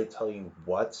don't really tell you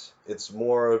what. It's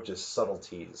more of just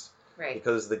subtleties. Right.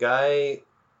 Because the guy,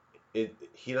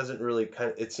 he doesn't really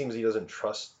it seems he doesn't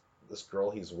trust this girl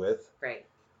he's with. Right.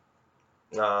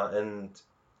 And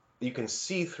you can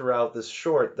see throughout this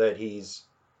short that he's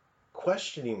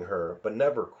questioning her, but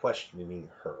never questioning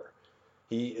her.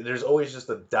 There's always just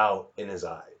a doubt in his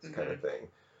eyes, kind of thing,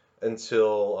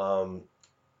 until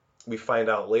we find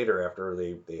out later after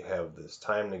they have this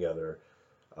time together.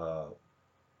 Well,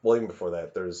 even before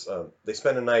that, they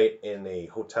spend a night in a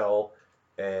hotel,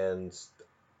 and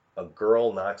a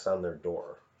girl knocks on their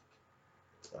door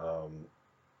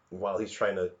while he's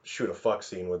trying to shoot a fuck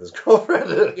scene with his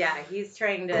girlfriend. Yeah, he's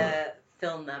trying to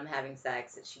film them having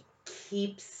sex, and she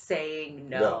keeps saying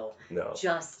no.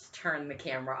 Just turn the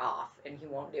camera off, and he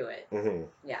won't do it. Mm-hmm.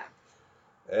 Yeah.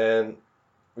 And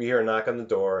we hear a knock on the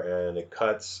door, and it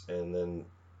cuts, and then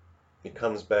it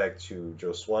comes back to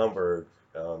Joe Swanberg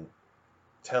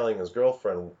telling his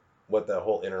girlfriend what that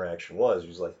whole interaction was.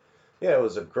 He's like, yeah, it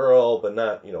was a girl, but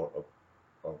not,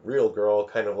 a real girl,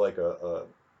 kind of like a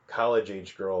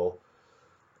college-age girl.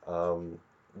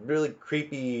 Really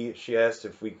creepy. She asked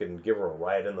if we can give her a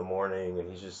ride in the morning, and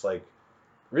he's just like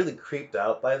really creeped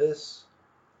out by this.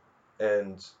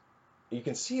 And you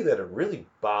can see that it really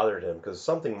bothered him because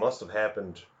something must have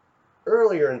happened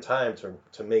earlier in time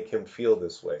to make him feel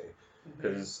this way.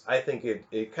 Because I think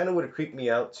it kind of would have creeped me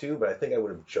out too, but I think I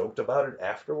would have joked about it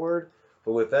afterward.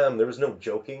 But with them, there was no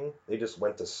joking. They just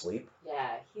went to sleep.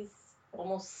 Yeah, he's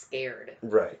almost scared.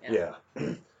 Right, yeah.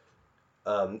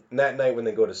 That night when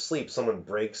they go to sleep, someone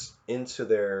breaks into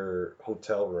their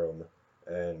hotel room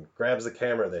and grabs the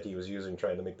camera that he was using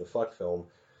trying to make the fuck film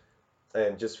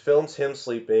and just films him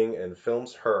sleeping and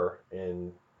films her.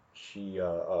 And she,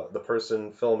 the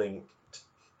person filming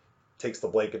takes the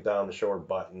blanket down to show her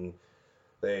butt, and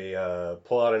they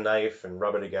pull out a knife and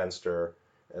rub it against her,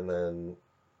 and then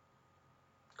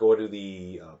go to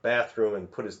the bathroom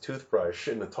and put his toothbrush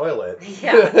in the toilet.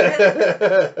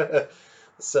 Yeah.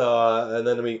 So, and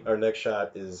then our next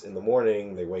shot is in the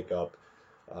morning. They wake up.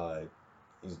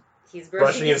 He's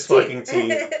brushing his fucking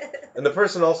teeth. And the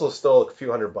person also stole a few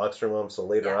 $100 from him. So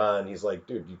later on, he's like,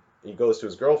 dude, he goes to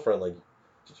his girlfriend, like,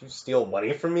 did you steal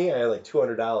money from me? I had like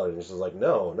 $200. And she's like,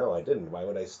 no, I didn't. Why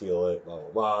would I steal it? Blah, blah,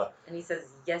 blah. And he says,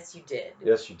 yes, you did.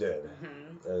 Yes, you did.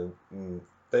 Mm-hmm. And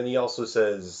then he also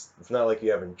says, it's not like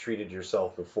you haven't treated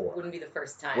yourself before. Wouldn't be the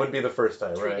first time. Wouldn't be the first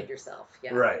time, treated right? yourself,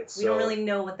 yeah. Right. We don't really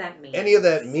know what that means. Any of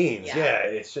that means, yeah.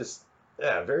 It's just,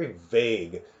 very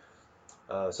vague.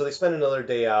 So they spend another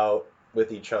day out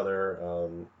with each other.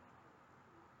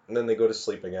 And then they go to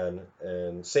sleep again.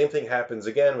 And same thing happens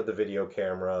again with the video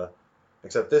camera,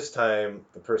 except this time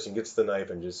the person gets the knife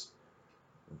and just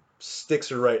sticks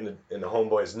her right in the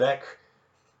homeboy's neck.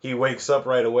 He wakes up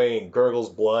right away and gurgles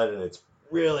blood, and it's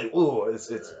really,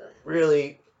 it's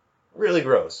really, really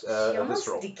gross. She almost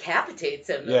decapitates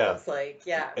him. Yeah. It's like,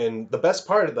 yeah. And the best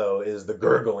part, though, is the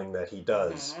gurgling that he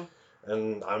does. Mm-hmm.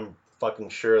 And I'm fucking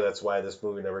sure that's why this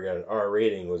movie never got an R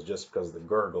rating, was just because of the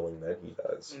gurgling that he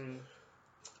does.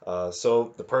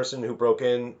 So the person who broke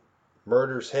in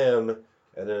murders him,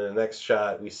 and then in the next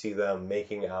shot we see them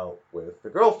making out with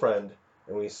the girlfriend,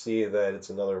 and we see that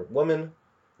it's another woman,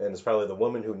 and it's probably the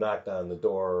woman who knocked on the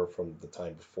door from the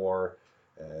time before,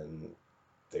 and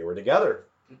they were together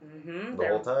the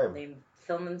whole time. They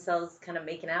film themselves kind of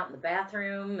making out in the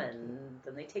bathroom, and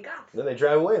then they take off. Then they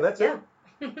drive away, and that's it.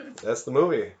 That's the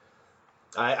movie.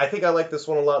 I think I like this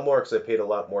one a lot more because I paid a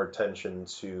lot more attention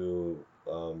to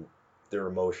their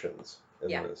emotions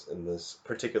in this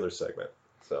particular segment.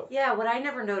 So yeah, what I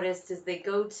never noticed is they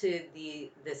go to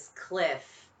this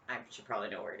cliff. I should probably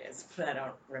know where it is, but I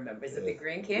don't remember. Is it the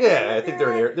Grand Canyon? Yeah, I think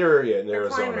they're in Arizona. They're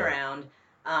climbing around.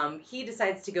 He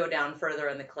decides to go down further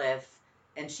on the cliff,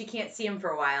 and she can't see him for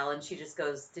a while, and she just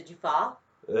goes, "Did you fall?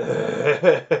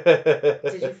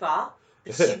 Did you fall?"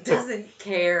 But she doesn't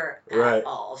care at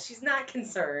all. She's not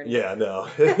concerned. Yeah, no.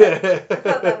 I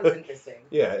thought that was interesting.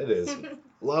 Yeah, it is. A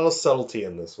lot of subtlety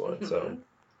in this one. So,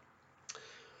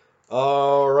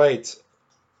 all right.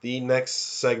 The next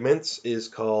segment is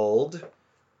called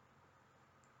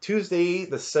Tuesday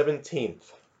the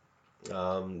 17th.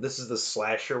 This is the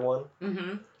slasher one.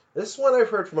 This one I've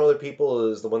heard from other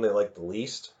people is the one they like the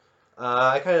least.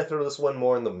 I kind of throw this one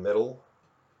more in the middle.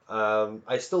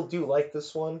 I still do like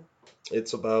this one.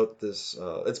 It's about this.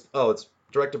 It's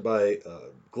directed by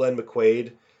Glenn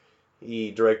McQuaid.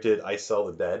 He directed I Sell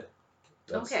the Dead.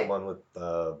 That's the one with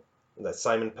that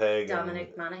Simon Pegg.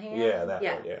 Dominic Monaghan. Yeah, that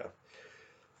one. Yeah.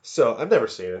 So I've never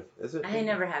seen it. Is it? I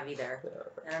never have either.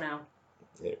 I don't know.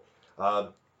 Yeah.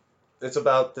 It's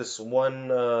about this one,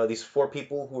 these four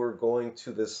people who are going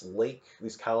to this lake,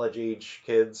 these college-age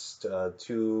kids,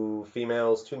 2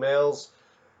 females, 2 males.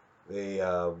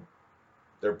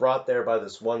 They're brought there by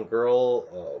this one girl,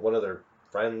 one of their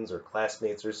friends or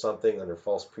classmates or something, under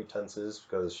false pretenses,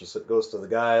 because she goes to the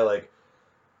guy, like,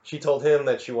 she told him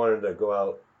that she wanted to go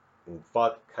out and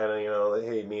fuck, kind of, like,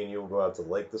 hey, me and you will go out to the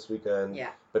lake this weekend.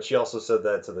 Yeah. But she also said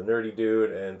that to the nerdy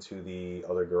dude and to the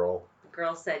other girl. The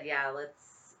girl said, yeah,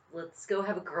 let's go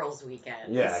have a girls'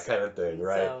 weekend. Yeah, kind of thing,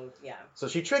 right? So, yeah. So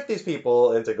she tricked these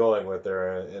people into going with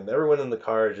her, and everyone in the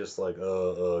car is just like,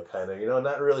 kind of,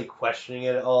 not really questioning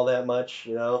it all that much,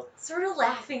 Sort of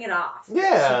laughing it off.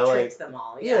 Yeah, she tricks them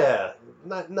all. Yeah,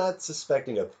 not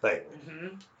suspecting a thing.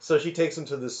 So she takes them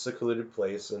to this secluded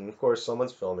place, and of course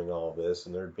someone's filming all of this,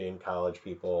 and they're being college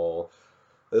people.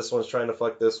 This one's trying to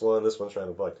fuck this one one's trying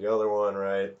to fuck the other one,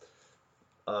 right?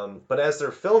 But as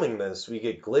they're filming this, we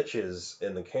get glitches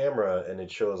in the camera, and it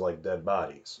shows, like, dead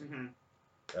bodies.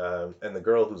 And the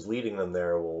girl who's leading them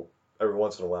there will, every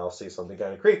once in a while, say something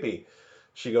kind of creepy.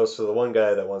 She goes to the one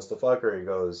guy that wants to fuck her.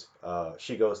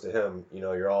 She goes to him,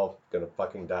 you're all going to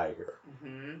fucking die here.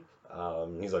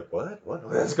 He's like,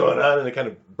 what's going on? And it kind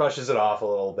of brushes it off a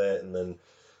little bit, and then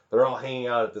they're all hanging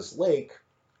out at this lake,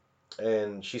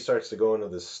 and she starts to go into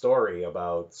this story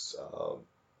about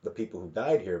the people who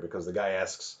died here, because the guy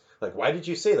asks, like, why did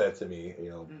you say that to me,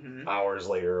 hours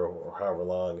later or however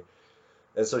long.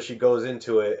 And so she goes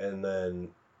into it, and then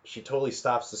she totally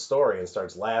stops the story and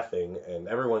starts laughing, and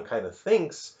everyone kind of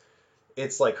thinks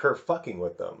it's like her fucking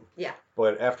with them. Yeah.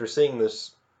 But after seeing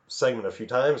this segment a few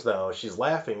times now, she's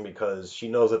laughing because she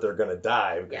knows that they're going to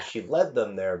die, because she led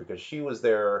them there, because she was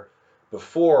there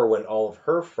before when all of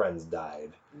her friends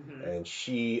died, and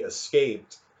she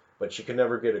escaped, but she could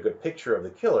never get a good picture of the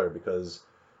killer, because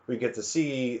we get to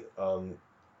see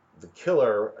the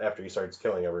killer after he starts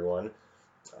killing everyone.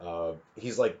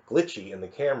 He's like glitchy in the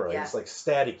camera. He's like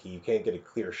staticky. You can't get a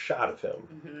clear shot of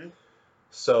him.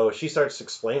 So she starts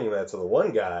explaining that to the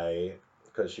one guy,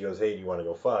 because she goes, hey, do you want to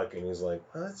go fuck? And he's like,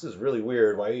 well, this is really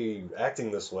weird. Why are you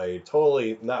acting this way?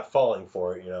 Totally not falling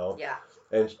for it, Yeah.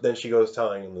 And then she goes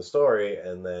telling him the story,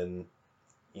 and then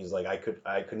he's like, I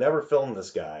could never film this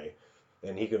guy,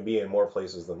 and he can be in more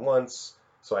places than once,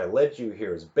 so I led you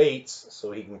here as bait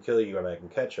so he can kill you and I can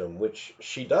catch him, which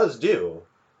she does do.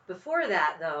 Before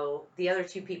that, though, the other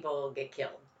 2 people get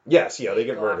killed. Yes, yeah, they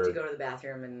get murdered. They go to the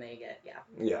bathroom and they get,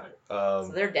 Yeah.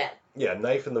 So they're dead. Yeah,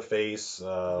 knife in the face,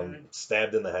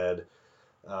 stabbed in the head,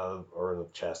 or in the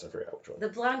chest, I forgot which one. The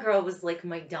blonde girl was like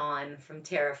my Dawn from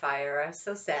Terrifier. I was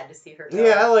so sad to see her go.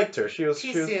 Yeah, I liked her. She was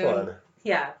fun.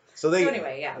 Yeah. So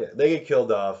anyway, they get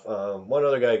killed off. One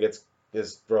other guy gets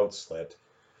his throat slit.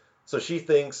 So she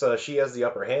thinks she has the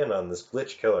upper hand on this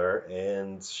glitch killer,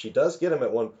 and she does get him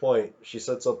at one point. She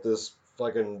sets up this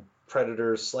fucking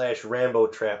Predator / Rambo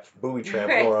trap, booby trap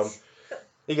for him.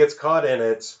 He gets caught in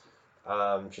it.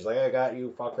 She's like, I got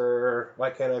you, fucker. Why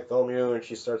can't I film you? And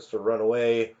she starts to run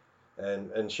away.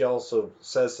 And she also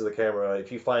says to the camera,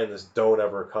 if you find this, don't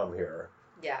ever come here.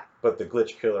 Yeah. But the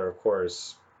glitch killer, of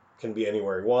course, can be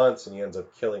anywhere he wants, and he ends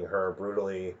up killing her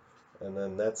brutally. And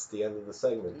then that's the end of the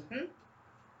segment. Mm-hmm.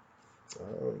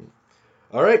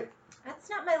 All right. That's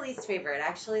not my least favorite.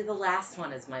 Actually, the last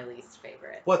one is my least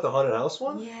favorite. What, the haunted house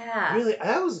one? Yeah. Really?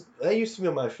 That used to be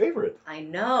my favorite. I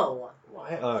know.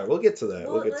 Why? All right, we'll get to that.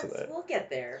 We'll get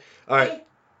there. All right.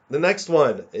 The next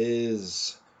one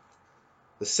is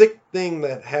The Sick Thing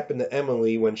That Happened to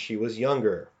Emily When She Was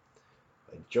Younger,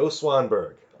 by Joe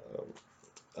Swanberg.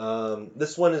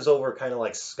 This one is over kind of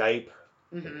like Skype,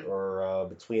 or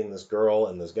between this girl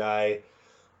and this guy.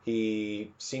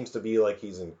 He seems to be like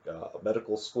he's in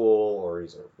medical school, or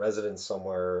he's a resident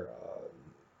somewhere.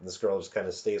 This girl just kind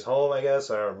of stays home, I guess.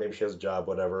 Or maybe she has a job,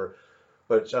 whatever.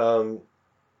 But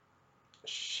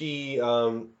she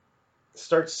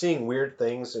starts seeing weird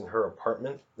things in her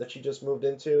apartment that she just moved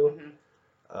into,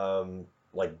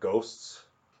 like ghosts.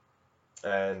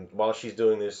 And while she's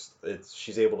doing this,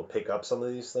 she's able to pick up some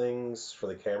of these things for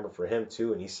the camera for him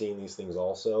too, and he's seeing these things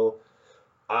also.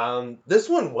 This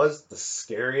one was the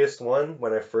scariest one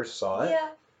when I first saw it.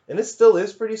 Yeah. And it still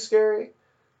is pretty scary.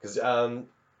 Because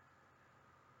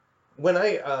when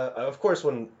of course,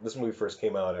 when this movie first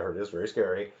came out, I heard it was very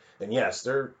scary. And yes,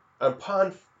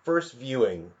 upon first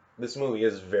viewing, this movie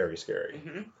is very scary.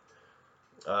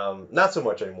 Not so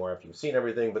much anymore after you've seen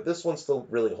everything, but this one still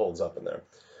really holds up in there.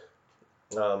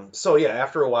 So yeah,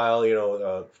 after a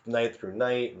while, night through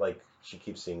night, like, she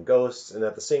keeps seeing ghosts, and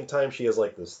at the same time, she has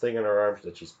like this thing in her arm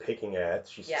that she's picking at.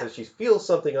 She says she feels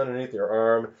something underneath her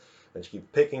arm, and she keeps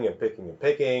picking and picking and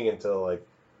picking until like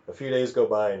a few days go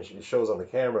by, and she shows on the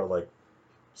camera like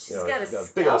she's got a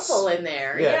scalpel in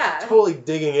there. Yeah, she's totally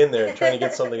digging in there and trying to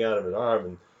get something out of his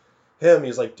arm. And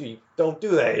he's like, dude, don't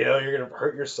do that. You're gonna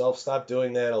hurt yourself. Stop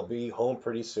doing that. I'll be home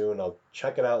pretty soon. I'll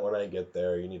check it out when I get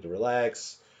there. You need to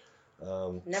relax.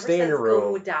 Never stay says in your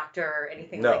room. go doctor or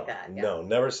anything like that. Yeah. No,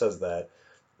 never says that.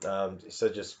 He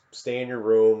said just stay in your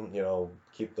room.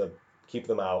 Keep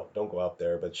them out. Don't go out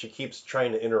there. But she keeps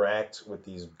trying to interact with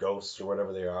these ghosts or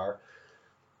whatever they are,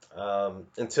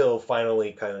 until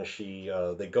finally, kind of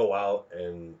they go out,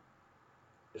 and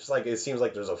it seems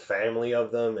like there's a family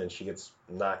of them, and she gets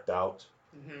knocked out.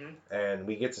 And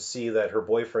we get to see that her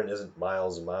boyfriend isn't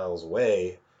miles and miles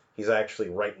away. He's actually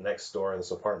right next door in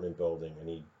this apartment building, and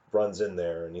he runs in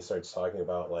there and he starts talking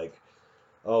about like,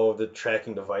 oh, the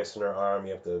tracking device in her arm,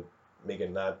 you have to make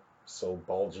it not so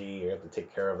bulgy, you have to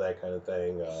take care of that kind of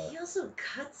thing. He also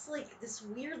cuts like this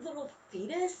weird little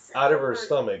fetus out of her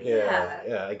stomach.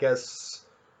 Yeah, I guess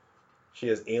she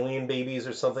has alien babies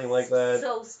or something like that.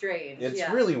 So strange. It's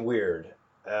really weird.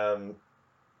 And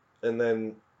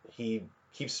then he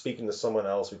keeps speaking to someone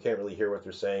else. We can't really hear what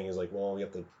they're saying. He's like, well, we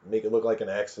have to make it look like an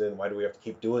accident. Why do we have to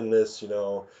keep doing this, And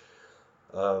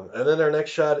then our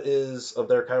next shot is of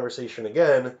their conversation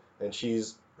again, and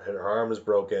her arm is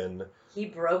broken. He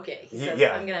broke it. He says,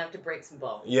 I'm going to have to break some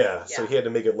bones. Yeah, so he had to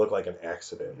make it look like an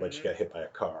accident, like she got hit by a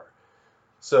car.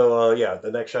 So,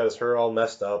 the next shot is her all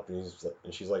messed up, and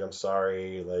she's like, I'm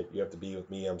sorry, like, you have to be with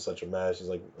me, I'm such a mess. She's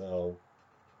like, oh,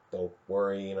 don't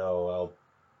worry, I'll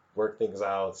work things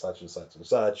out, such and such and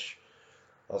such.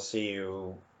 I'll see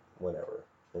you whenever.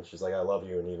 And she's like, I love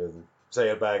you, and he doesn't say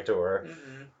it back to her.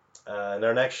 And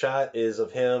our next shot is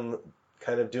of him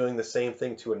kind of doing the same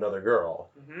thing to another girl,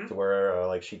 to where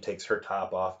like she takes her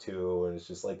top off too, and it's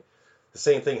just like the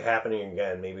same thing happening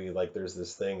again. Maybe like there's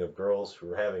this thing of girls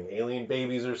who are having alien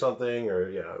babies or something,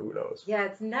 or who knows. Yeah,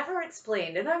 it's never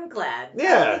explained, and I'm glad.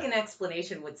 Yeah, I think an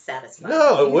explanation would satisfy.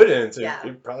 No, it wouldn't.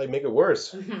 It'd probably make it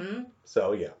worse.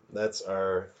 So that's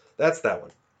that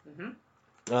one.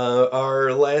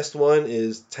 Our last one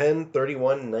is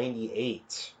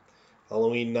 10/31/98.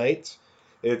 Halloween Night.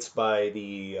 It's by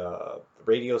the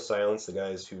Radio Silence, the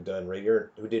guys who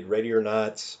did Ready or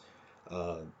Not,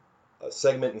 a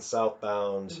segment in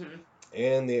Southbound,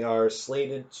 and they are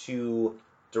slated to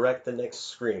direct the next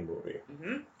Scream movie.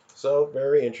 So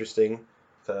very interesting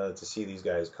to see these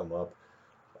guys come up.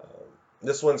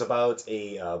 This one's about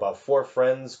about four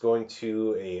friends going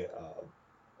to a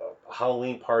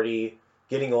Halloween party,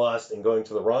 getting lost and going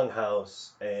to the wrong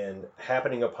house, and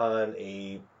happening upon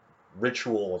a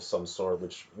ritual of some sort,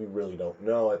 which we really don't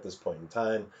know at this point in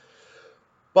time.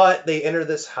 But they enter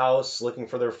this house looking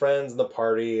for their friends and the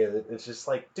party, and it's just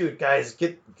like, dude, guys,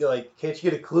 can't you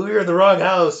get a clue? You're in the wrong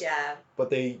house. Yeah. But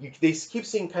they keep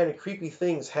seeing kind of creepy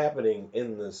things happening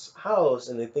in this house,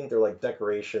 and they think they're like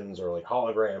decorations or like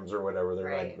holograms or whatever.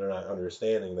 They're not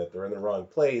understanding that they're in the wrong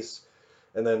place.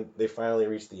 And then they finally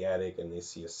reach the attic, and they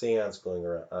see a seance going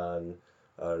on.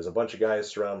 There's a bunch of guys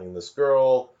surrounding this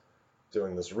girl,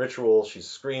 doing this ritual. She's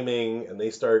screaming, and they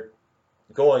start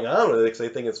going on with it because they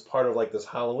think it's part of like this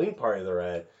Halloween party they're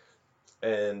at,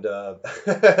 and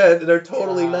they're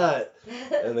totally not.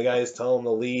 And the guys tell them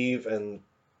to leave, and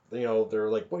they're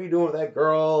like, "What are you doing with that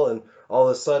girl?" And all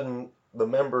of a sudden, the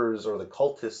members or the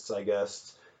cultists, I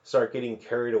guess, start getting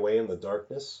carried away in the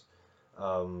darkness.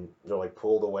 They're like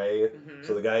pulled away,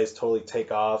 so the guys totally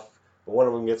take off. But one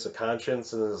of them gets a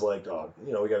conscience and is like, "Oh,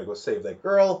 we got to go save that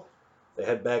girl." They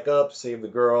head back up, save the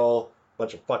girl.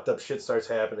 Bunch of fucked up shit starts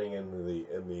happening into the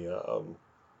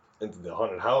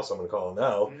haunted house. I'm gonna call it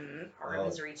now.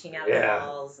 Arms reaching out of the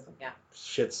walls. Yeah.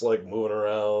 Shit's like moving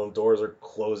around. Doors are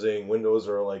closing. Windows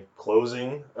are like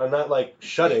closing. Not like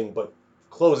shutting, but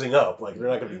closing up. Like they're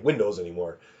not gonna be windows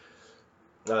anymore.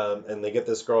 And they get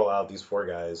this girl out. These 4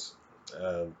 guys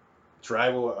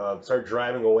start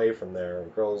driving away from there. The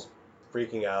girl's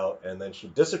freaking out, and then she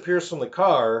disappears from the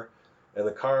car, and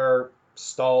the car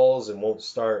stalls and won't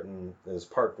start and is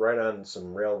parked right on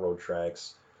some railroad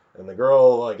tracks. And the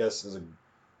girl, I guess, is a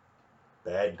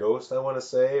bad ghost, I want to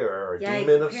say, or a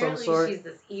demon of some sort. She's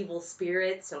this evil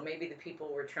spirit, so maybe the people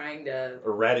were trying to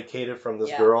eradicate it from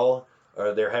this girl,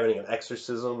 or they're having an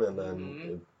exorcism, and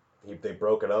then they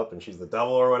broke it up, and she's the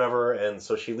devil or whatever, and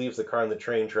so she leaves the car on the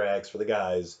train tracks for the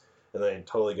guys, and they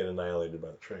totally get annihilated by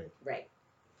the train. Right.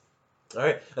 All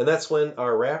right, and that's when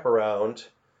our wraparound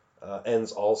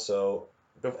ends also.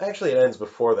 Actually, it ends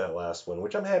before that last one,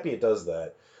 which I'm happy it does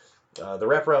that. The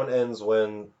wraparound ends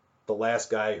when the last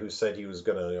guy who said he was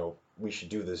gonna, we should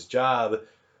do this job,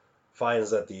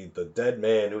 finds that the dead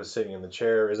man who was sitting in the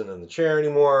chair isn't in the chair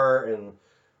anymore,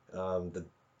 and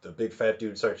the big fat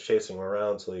dude starts chasing him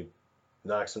around until he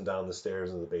knocks him down the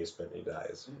stairs in the basement and he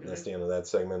dies. And that's the end of that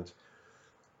segment.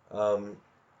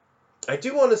 I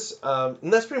do want to,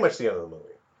 and that's pretty much the end of the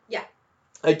movie. Yeah.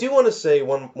 I do want to say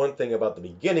one thing about the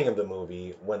beginning of the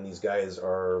movie when these guys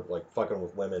are like fucking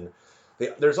with women.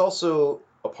 There's also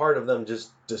a part of them just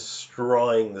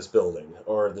destroying this building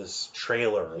or this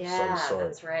trailer of some sort. Yeah,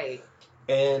 that's right.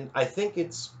 And I think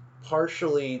it's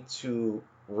partially to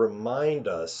remind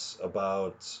us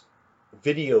about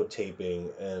videotaping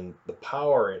and the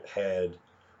power it had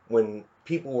when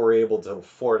people were able to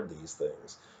afford these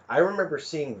things. I remember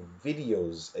seeing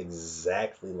videos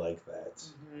exactly like that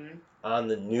on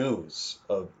the news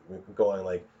of going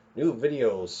like, new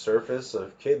video surface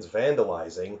of kids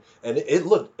vandalizing, and it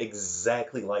looked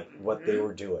exactly like what they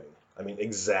were doing. I mean,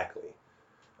 exactly.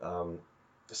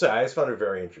 So I just found it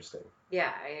very interesting. Yeah,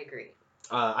 I agree.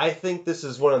 I think this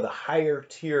is one of the higher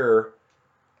tier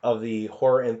of the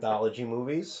horror anthology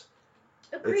movies.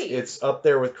 Agreed. It's up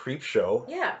there with Creepshow.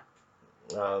 Yeah.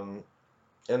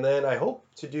 And then I hope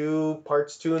to do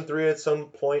parts 2 and 3 at some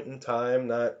point in time,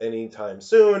 not anytime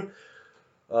soon.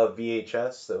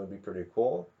 VHS, that would be pretty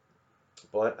cool.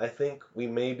 But I think we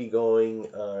may be going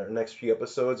next few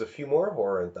episodes, a few more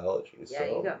horror anthologies. Yeah,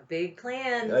 so. You got big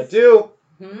plans. I do.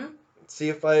 Hmm? See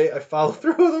if I follow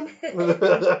through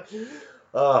them.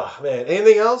 Oh, man.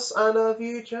 Anything else on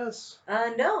VHS?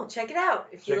 No, check it out.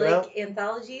 If you Check it like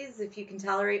anthologies, if you can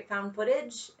tolerate found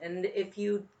footage, and if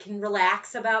you can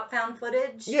relax about found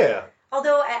footage. Yeah.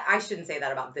 Although I shouldn't say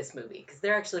that about this movie, because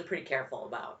they're actually pretty careful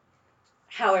about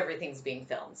how everything's being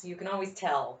filmed. So you can always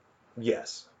tell.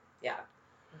 Yes. Yeah.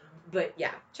 But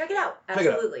yeah, check it out. Check it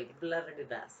out. Absolutely. Blah, blah, blah,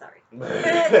 blah.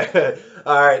 Sorry.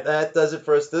 All right, that does it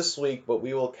for us this week, but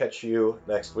we will catch you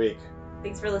next week.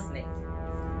 Thanks for listening.